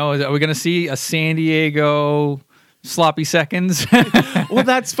going to see a San Diego sloppy seconds? Well,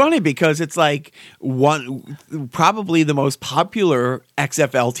 that's funny because it's like probably the most popular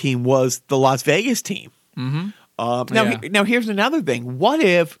XFL team was the Las Vegas team. Now here's another thing. What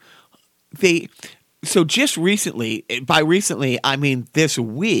if so just recently, by recently, I mean this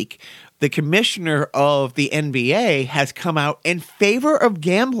week, the commissioner of the NBA has come out in favor of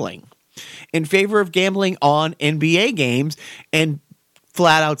gambling on NBA games, and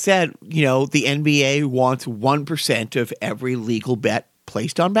flat out said, the NBA wants 1% of every legal bet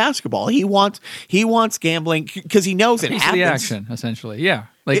placed on basketball. He wants gambling because he knows it happens. The action, essentially. Yeah.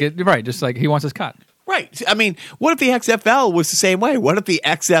 Right. Just like he wants his cut. Right. I mean, what if the XFL was the same way? What if the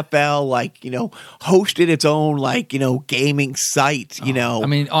XFL, hosted its own, gaming site, I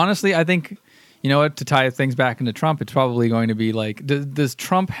mean, honestly, I think, to tie things back into Trump, it's probably going to be does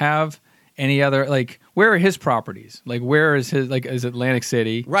Trump have any other, where are his properties? Where is his, is Atlantic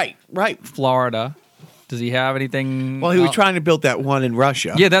City? Right. Florida. Does he have anything? Well, he was trying to build that one in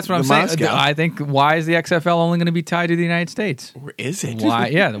Russia. Yeah, that's what I'm saying. Moscow. I think, why is the XFL only going to be tied to the United States? Or is it? Why?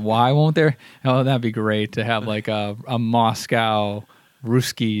 Yeah, why won't there? Oh, that'd be great to have a Moscow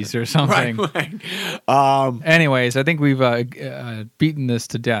Ruskies or something. Right. Anyways, I think we've beaten this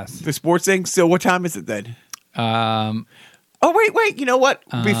to death. The sports thing. So, what time is it then? Oh wait! You know what?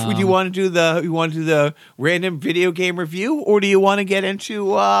 Do you want to do the random video game review, or do you want to get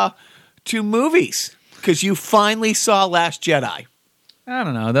into movies? Because you finally saw Last Jedi. I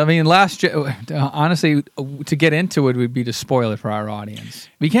don't know. I mean, honestly, to get into it would be to spoil it for our audience.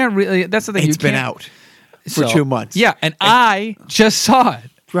 We can't really. That's the thing. It's been out for 2 months. Yeah, and I just saw it.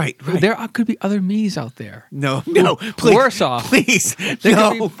 Right. There could be other me's out there. No, please. Worse off. Please. There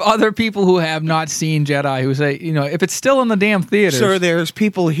could be other people who have not seen Jedi who say, if it's still in the damn theaters. Sir, there's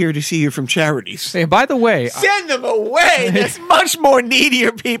people here to see you from charities. Hey, by the way. Send them away. There's much more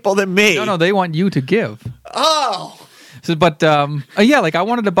needier people than me. No, they want you to give. Oh. So, but, I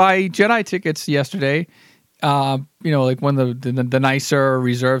wanted to buy Jedi tickets yesterday. When the nicer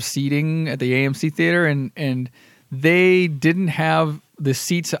reserved seating at the AMC theater, and they didn't have the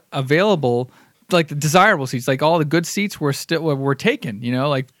seats available, the desirable seats, all the good seats were taken.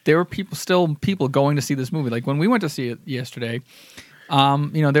 There were people going to see this movie. When we went to see it yesterday,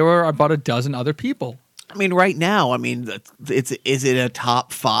 there were about a dozen other people. I mean, right now, is it a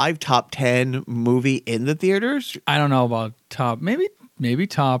top 5, top 10 movie in the theaters? I don't know about maybe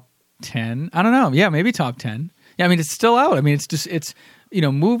top 10. I don't know. Yeah, maybe top 10. Yeah, it's still out. It's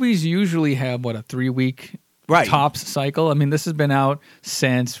movies usually have a 3-week tops cycle. This has been out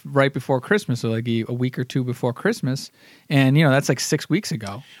since right before Christmas, so a week or 2 before Christmas, and that's 6 weeks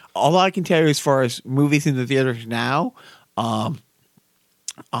ago. All I can tell you as far as movies in the theaters now,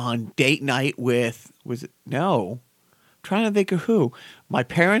 on date night with, was it? No. I'm trying to think of who. My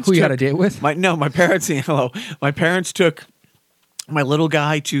parents Who you took- had a date with? My parents, hello. My parents took my little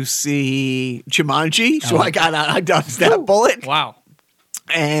guy to see Jumanji, so I dodged that bullet. Wow.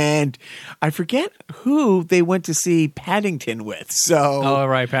 And I forget who they went to see Paddington with. So Oh,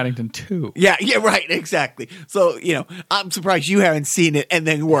 right. Paddington 2. yeah, right, exactly. So, I'm surprised you haven't seen it and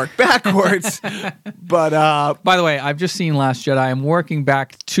then worked backwards. But By the way, I've just seen Last Jedi. I'm working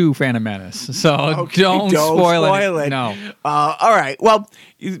back to Phantom Menace. So okay, don't spoil it. No. All right. Well,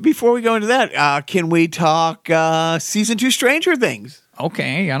 before we go into that, can we talk season 2 Stranger Things?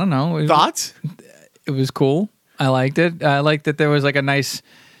 Okay. I don't know. Thoughts? It was cool. I liked it. I liked that there was like a nice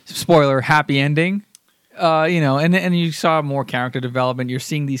spoiler happy ending. And you saw more character development. You're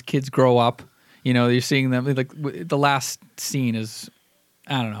seeing these kids grow up. You're seeing them like the last scene is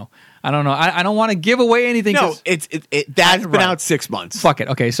I don't know. I don't want to give away anything. No, that's been right. out 6 months. Fuck it.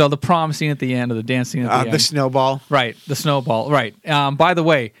 Okay, so the prom scene at the end or the dance scene at the end. The snowball. Right, the snowball. Right. By the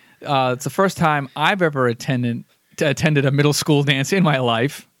way, it's the first time I've ever attended a middle school dance in my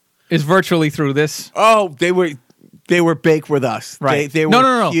life. Is virtually through this. Oh, they were big with us. Right. They were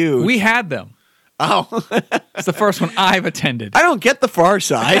no. huge. We had them. Oh. It's the first one I've attended. I don't get the Far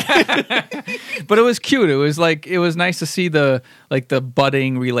Side. But it was cute. It was nice to see the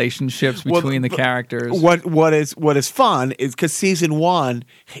budding relationships between the characters. What is fun is because season 1,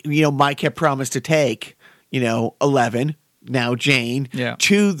 Mike had promised to take 11, now Jane,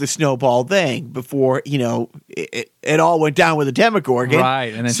 to the snowball thing before it all went down with the Demogorgon.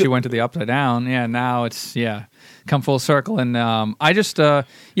 Right, and then she went to the Upside Down. Yeah, now it's come full circle. And I just I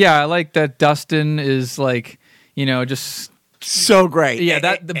like that Dustin is just so great.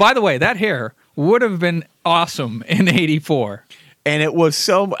 Yeah, by the way, that hair would have been awesome in '84. And it was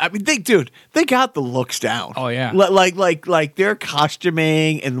so. I mean, they got the looks down. Oh yeah, like their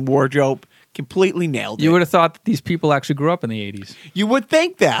costuming and wardrobe completely nailed it. You would have thought that these people actually grew up in the '80s. You would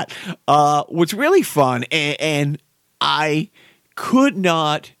think that. What's really fun, and I could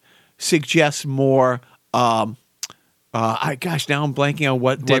not suggest more. Now I'm blanking on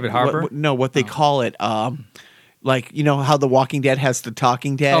what David Harbour. What they call it. How The Walking Dead has the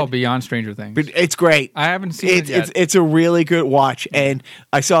Talking Dead. Oh, Beyond Stranger Things. But it's great. I haven't seen it yet. It's a really good watch. And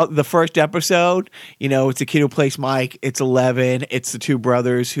I saw the first episode. It's a kid who plays Mike. It's 11. It's the two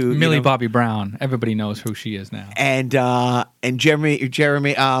brothers who Millie Bobby Brown. Everybody knows who she is now. And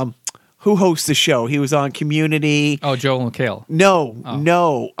Jeremy. Who hosts the show? He was on Community. Oh, Joel McHale.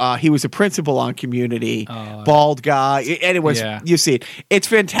 No. He was a principal on Community. Bald guy. Anyways, you see it. It's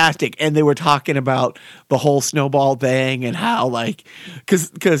fantastic. And they were talking about the whole snowball thing and how,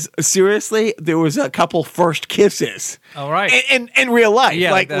 because seriously, there was a couple first kisses. Oh, right. In real life.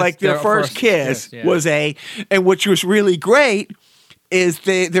 Yeah, their first kiss was and which was really great is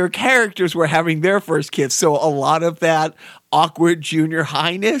their characters were having their first kiss. So a lot of that awkward junior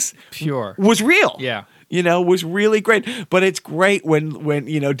highness was real. Yeah. Was really great. But it's great when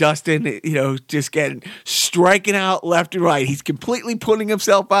Dustin, just striking out left and right. He's completely putting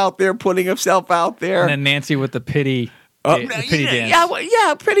himself out there. And then Nancy with the pity dance.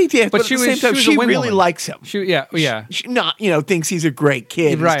 Yeah, pity dance. But at the same time, she really likes him. She not, thinks he's a great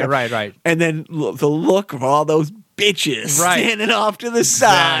kid. Right. And then the look of all those bitches standing off to the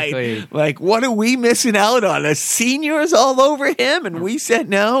side. Exactly. What are we missing out on? A seniors all over him, and we said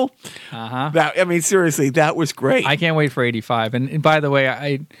no. Seriously, that was great. I can't wait for 85. And by the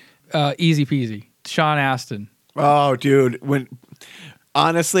way, easy peasy. Sean Astin. Oh, dude.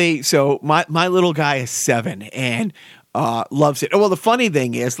 Honestly, so my little guy is 7 and loves it. Well, the funny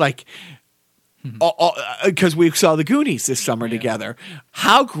thing is, because we saw the Goonies this summer together.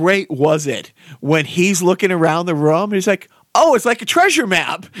 How great was it when he's looking around the room and he's like, oh, it's like a treasure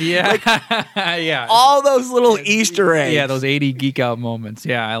map. Yeah. Yeah. All those little Easter eggs. Yeah, those 80 geek out moments.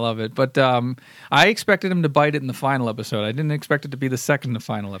 Yeah, I love it. But I expected him to bite it in the final episode. I didn't expect it to be the second to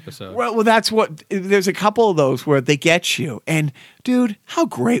final episode. Well, that's what, there's a couple of those where they get you. And dude, how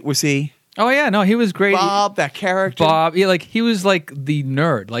great was he? Oh yeah, no, he was great. Bob, that character. He was like the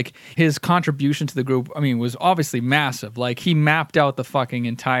nerd. His contribution to the group, was obviously massive. He mapped out the fucking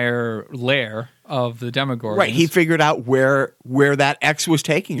entire lair of the Demogorgons. Right, he figured out where that X was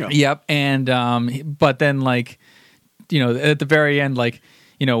taking him. Yep, and but then at the very end,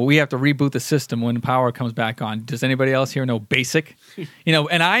 we have to reboot the system when power comes back on. Does anybody else here know BASIC?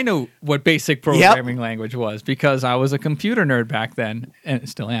 And I knew what BASIC programming language was because I was a computer nerd back then, and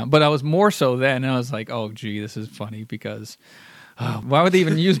still am. But I was more so then, and I was like, oh, gee, this is funny because why would they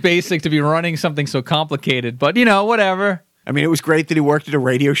even use BASIC to be running something so complicated? But, whatever. I mean, it was great that he worked at a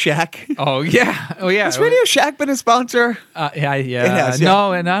Radio Shack. Oh yeah, Has Radio Shack been a sponsor? Yeah. It has, yeah.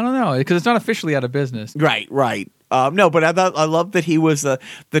 No, and I don't know because it's not officially out of business. Right. No, but I love that he was the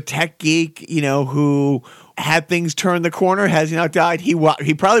tech geek, who had things turn the corner. Has he not died? He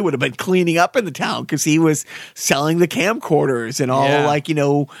probably would have been cleaning up in the town because he was selling the camcorders and all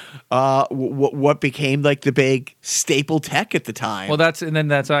what became like the big staple tech at the time. Well,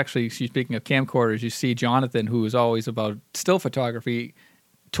 that's actually, speaking of camcorders, you see Jonathan, who is always about still photography.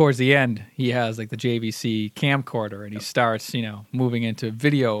 Towards the end, he has like the JVC camcorder, and he starts, moving into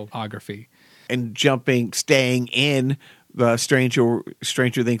videography. And staying in the Stranger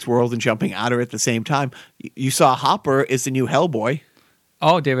Things world and jumping out of it at the same time. You saw Hopper is the new Hellboy.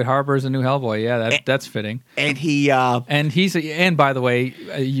 Oh, David Harbour is the new Hellboy. Yeah, that's fitting. And he and by the way,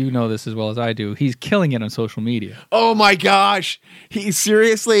 you know this as well as I do. He's killing it on social media. Oh my gosh, he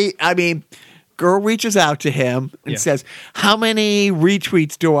seriously. I mean, girl reaches out to him and says, "How many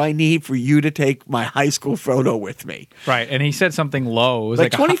retweets do I need for you to take my high school photo with me?" Right, and he said something low. It was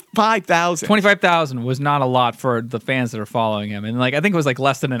like 25,000. 25,000 was not a lot for the fans that are following him, and I think it was like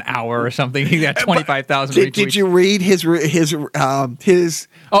less than an hour or something. He got 25,000 retweets. Did you read his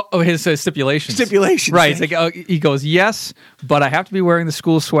stipulations? Stipulations, right? It's like he goes, "Yes, but I have to be wearing the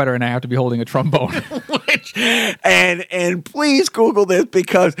school sweater and I have to be holding a trombone." and please Google this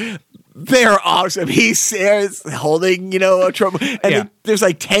because they're awesome. He's holding, a trombone. And there's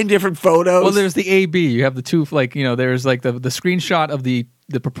like 10 different photos. Well, there's the A-B. You have the two, there's like the screenshot of the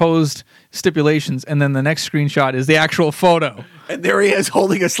proposed stipulations, and then the next screenshot is the actual photo. And there he is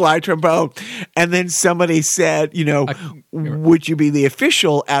holding a slide trombone. And then somebody said, would you be the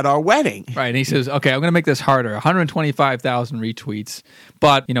official at our wedding? Right. And he says, okay, I'm going to make this harder. 125,000 retweets.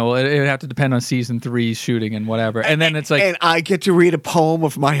 But, it would have to depend on season 3's shooting and whatever. And then it's like... And I get to read a poem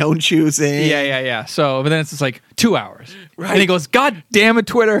of my own choosing. Yeah. So, but then it's just like 2 hours. Right. And he goes, God damn it,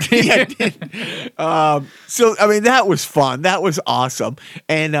 Twitter. So, I mean, that was fun. That was awesome.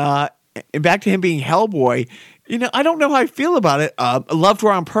 And back to him being Hellboy... I don't know how I feel about it. I loved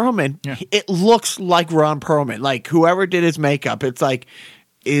Ron Perlman. Yeah. It looks like Ron Perlman. Like, whoever did his makeup, it's like...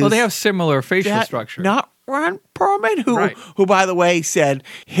 Well, they have similar facial structure. Not Ron Perlman, who, by the way, said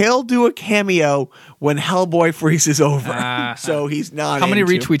he'll do a cameo when Hellboy freezes over. So he's not How many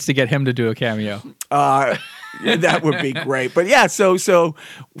retweets to get him to do a cameo? That would be great. But yeah, so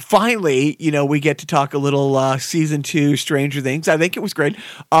finally, we get to talk a little season 2 Stranger Things. I think it was great.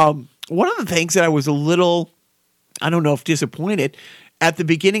 One of the things that I was a little... I don't know if disappointed. At the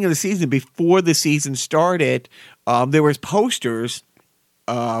beginning of the season, before the season started, there was posters.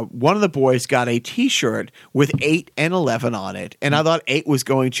 One of the boys got a T-shirt with 8 and 11 on it, and I thought 8 was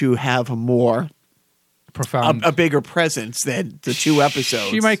going to have a more profound, a bigger presence than the 2 episodes.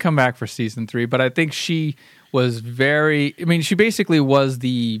 She might come back for season 3, but I think she was she basically was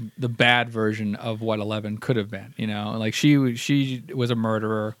the bad version of what 11 could have been. Like she was a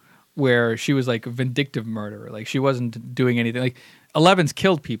murderer. Where she was like a vindictive murderer. Like she wasn't doing anything. Like 11's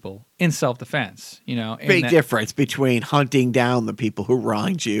killed people in self-defense, Big difference between hunting down the people who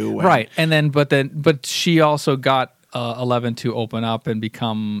wronged you. Right. But she also got 11 to open up and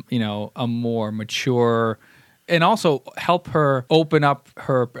become, a more mature, and also help her open up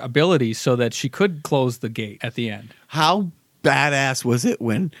her abilities so that she could close the gate at the end. How badass was it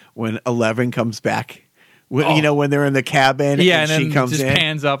when 11 comes back? When they're in the cabin, and then she comes just in,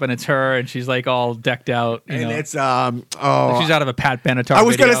 pans up, and it's her, and she's like all decked out, and it's she's out of a Pat Benatar. I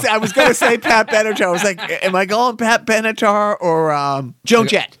was gonna say Pat Benatar. I was like, am I going Pat Benatar or Joan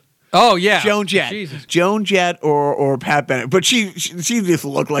Jett? Oh yeah, Joan Jett, Jesus. Joan Jett or Pat Benatar. But she just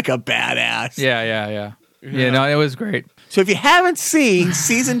looked like a badass. Yeah. No, it was great. So if you haven't seen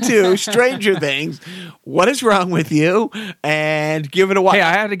season 2 Stranger Things, what is wrong with you? And give it a watch. Hey,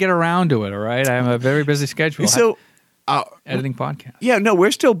 I had to get around to it, all right? I have a very busy schedule. So editing podcast. Yeah, no,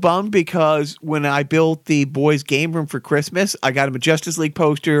 we're still bummed because when I built the boys' game room for Christmas, I got them a Justice League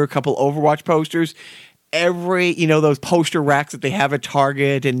poster, a couple Overwatch posters. Every, those poster racks that they have at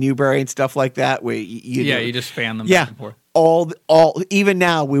Target and Newberry and stuff like that. Where you just fan them back and forth. All even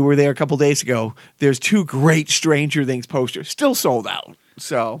now, we were there a couple days ago. There's 2 great Stranger Things posters still sold out.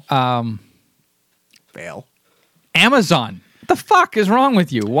 So, fail. Amazon. What the fuck is wrong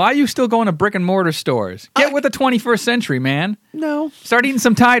with you? Why are you still going to brick and mortar stores? Get with the 21st century, man. No. Start eating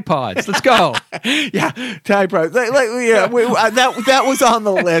some Tide Pods. Let's go. Yeah, Tide Pods. That was on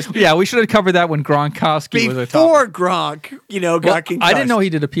the list. Yeah, we should have covered that when Gronkowski was a top. Before Gronk, got concussed. I didn't know he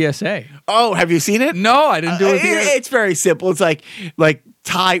did a PSA. Oh, have you seen it? No, I didn't do it. It's very simple. It's like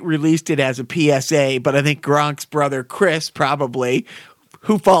Ty released it as a PSA, but I think Gronk's brother Chris probably,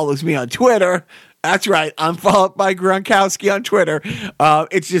 who follows me on Twitter, That's right. I'm followed by Gronkowski on Twitter.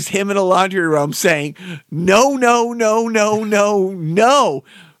 It's just him in a laundry room saying, no, no, no, no, no, no.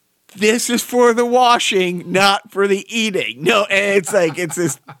 This is for the washing, not for the eating. No, and it's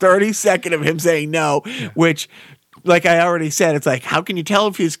this 30-second of him saying no, which, like I already said, it's like, how can you tell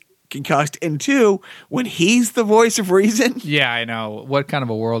if he's concussed? And two, when he's the voice of reason. Yeah, I know. What kind of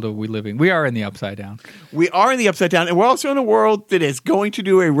a world are we living? We are in the upside down. We are in the upside down, and we're also in a world that is going to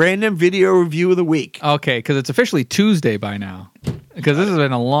do a random video review of the week. Okay, because it's officially Tuesday by now. Because this has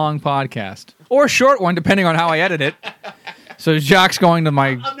been a long podcast. Or a short one, depending on how I edit it. So Jacques going to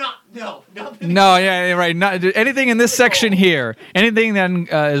my... I'm not... No. No, yeah, right. Not, anything in this section here. Anything that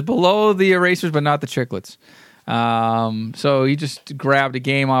is below the erasers, but not the chiclets. So he just grabbed a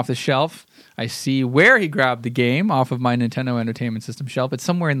game off the shelf. I see where he grabbed the game off of my Nintendo Entertainment System shelf. It's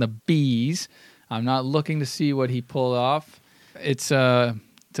somewhere in the B's. I'm not looking to see what he pulled off. Is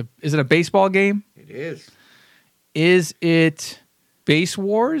it a baseball game? It is. Is it Base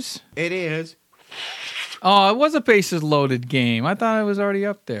Wars? It is. Oh, it was a bases loaded game. I thought it was already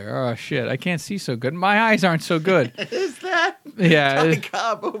up there. Oh, shit. I can't see so good. My eyes aren't so good. Is that? Yeah. Tommy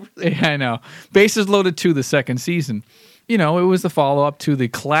Cobb over there. Yeah, I know. Bases Loaded 2, the second season. You know, it was the follow-up to the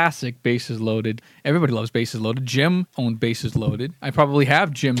classic Bases Loaded. Everybody loves Bases Loaded. Jim owned Bases Loaded. I probably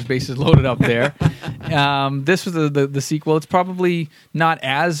have Jim's Bases Loaded up there. This was the sequel. It's probably not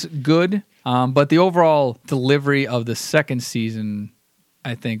as good, but the overall delivery of the second season,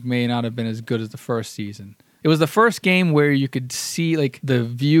 I think, may not have been as good as the first season. It was the first game where you could see like the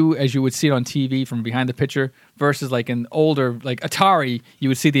view as you would see it on TV from behind the pitcher versus like an older, like Atari, you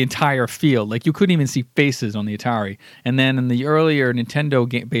would see the entire field. Like you couldn't even see faces on the Atari. And then in the earlier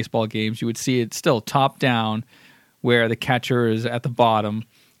Nintendo baseball games, you would see it still top down where the catcher is at the bottom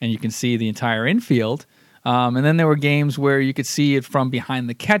and you can see the entire infield. And then there were games where you could see it from behind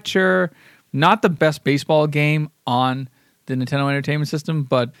the catcher. Not the best baseball game on the Nintendo Entertainment System,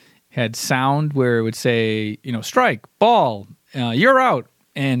 but had sound where it would say, you know, strike, ball, you're out.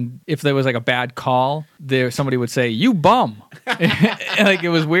 And if there was like a bad call, somebody would say, you bum. Like it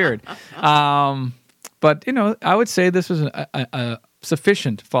was weird. But, you know, I would say this was a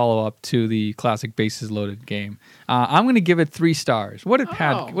sufficient follow-up to the classic Bases Loaded game. I'm going to give it 3 stars. What did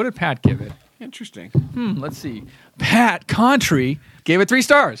Pat give it? Interesting. Let's see. Pat Contry gave it 3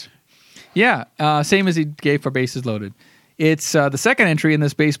 stars. Yeah, same as he gave for Bases Loaded. It's the second entry in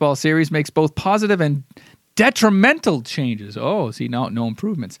this baseball series makes both positive and detrimental changes. Oh, see, no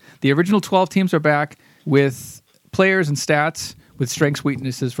improvements. The original 12 teams are back with players and stats with strengths,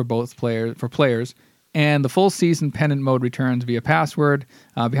 weaknesses for players. And the full season pennant mode returns via password.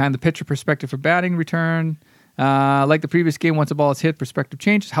 Behind the pitcher perspective for batting return. Like the previous game, once a ball is hit, perspective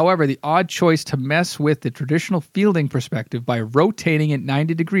changes. However, the odd choice to mess with the traditional fielding perspective by rotating it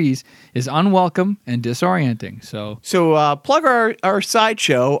 90 degrees is unwelcome and disorienting. So plug our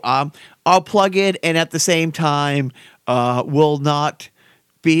sideshow. I'll plug it, and at the same time, will not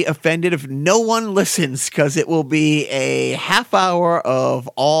be offended if no one listens, because it will be a half hour of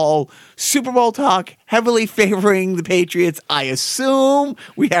all Super Bowl talk, heavily favoring the Patriots. I assume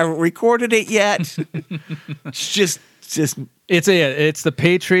we haven't recorded it yet. It's the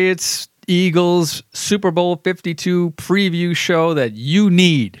Patriots Eagles Super Bowl 52 preview show that you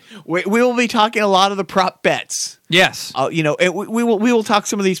need. We will be talking a lot of the prop bets. Yes, we will talk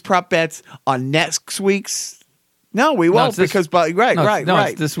some of these prop bets on next week's. No, we won't because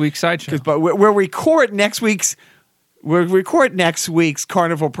It's this week's sideshow. But we'll record next week's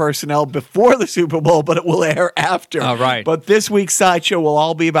Carnival Personnel before the Super Bowl, but it will air after. All right. But this week's sideshow will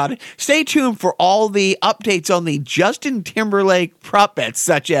all be about it. Stay tuned for all the updates on the Justin Timberlake prop bets,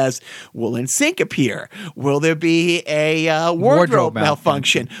 such as will NSYNC appear? Will there be a wardrobe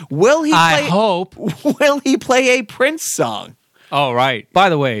malfunction? Will he? Will he play a Prince song? All right. By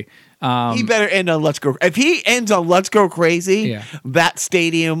the way. He better end on Let's Go. If he ends on Let's Go Crazy, that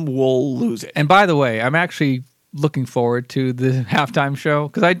stadium will lose it. And by the way, I'm actually looking forward to the halftime show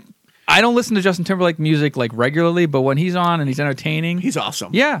because I don't listen to Justin Timberlake music like regularly, but when he's on and he's entertaining, he's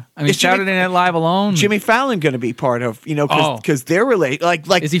awesome. Yeah, I mean Saturday Night Live alone. Jimmy Fallon going to be part of because they're related.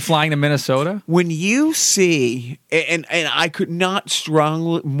 Like is he flying to Minnesota? When you see and I could not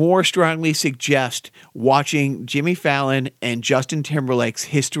more strongly suggest watching Jimmy Fallon and Justin Timberlake's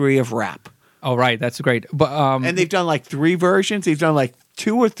History of Rap. Oh right, that's great. But and they've done like 3 versions. They've done like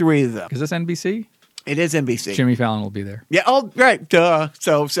 2 or 3 of them. Is this NBC? It is NBC. Jimmy Fallon will be there. Yeah. Oh, right. Duh.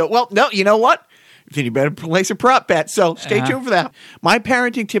 So, well, no, you know what? Then you better place a prop bet. So stay tuned for that. My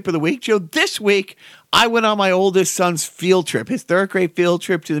parenting tip of the week, Joe. This week, I went on my oldest son's field trip, his 3rd grade field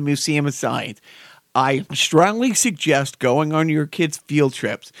trip to the Museum of Science. I strongly suggest going on your kids' field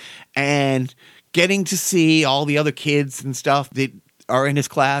trips and getting to see all the other kids and stuff that are in his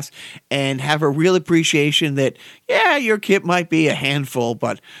class and have a real appreciation that, yeah, your kid might be a handful,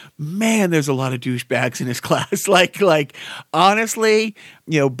 but man, there's a lot of douchebags in his class. like honestly,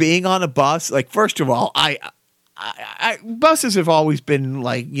 being on a bus, like, first of all, I buses have always been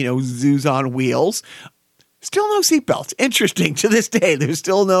like, zoos on wheels. Still no seatbelts. Interesting to this day. There's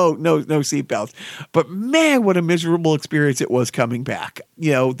still no seatbelts. But man, what a miserable experience it was coming back.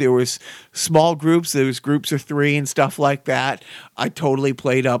 There was small groups. There was groups of 3 and stuff like that. I totally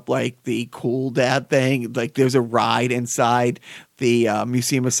played up like the cool dad thing. Like there's a ride inside the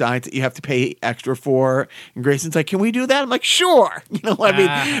Museum of Science that you have to pay extra for. And Grayson's like, can we do that? I'm like, sure.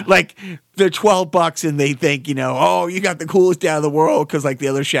 Like they're $12 and they think, oh, you got the coolest dad in the world. Cause like the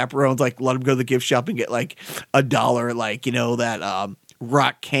other chaperones, like let them go to the gift shop and get like $1, like, that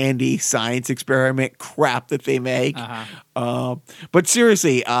rock candy science experiment crap that they make. But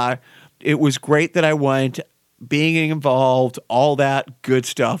seriously, it was great that I went, being involved, all that good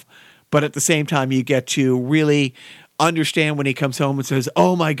stuff. But at the same time, you get to really understand when he comes home and says,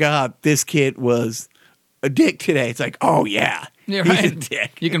 oh my God, this kid was a dick today. It's like, oh yeah, yeah, he's right. a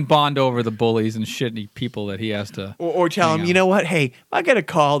dick. You can bond over the bullies and shitty people that he has to, or tell him, you know what? Hey, I got a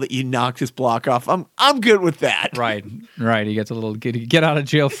call that you knocked his block off. I'm good with that. Right. He gets a little get out of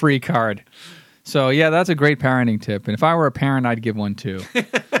jail free card. So yeah, that's a great parenting tip. And if I were a parent, I'd give one too.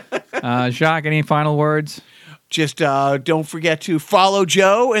 Jacques, any final words? Just don't forget to follow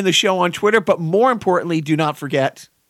Joe and the show on Twitter. But more importantly, do not forget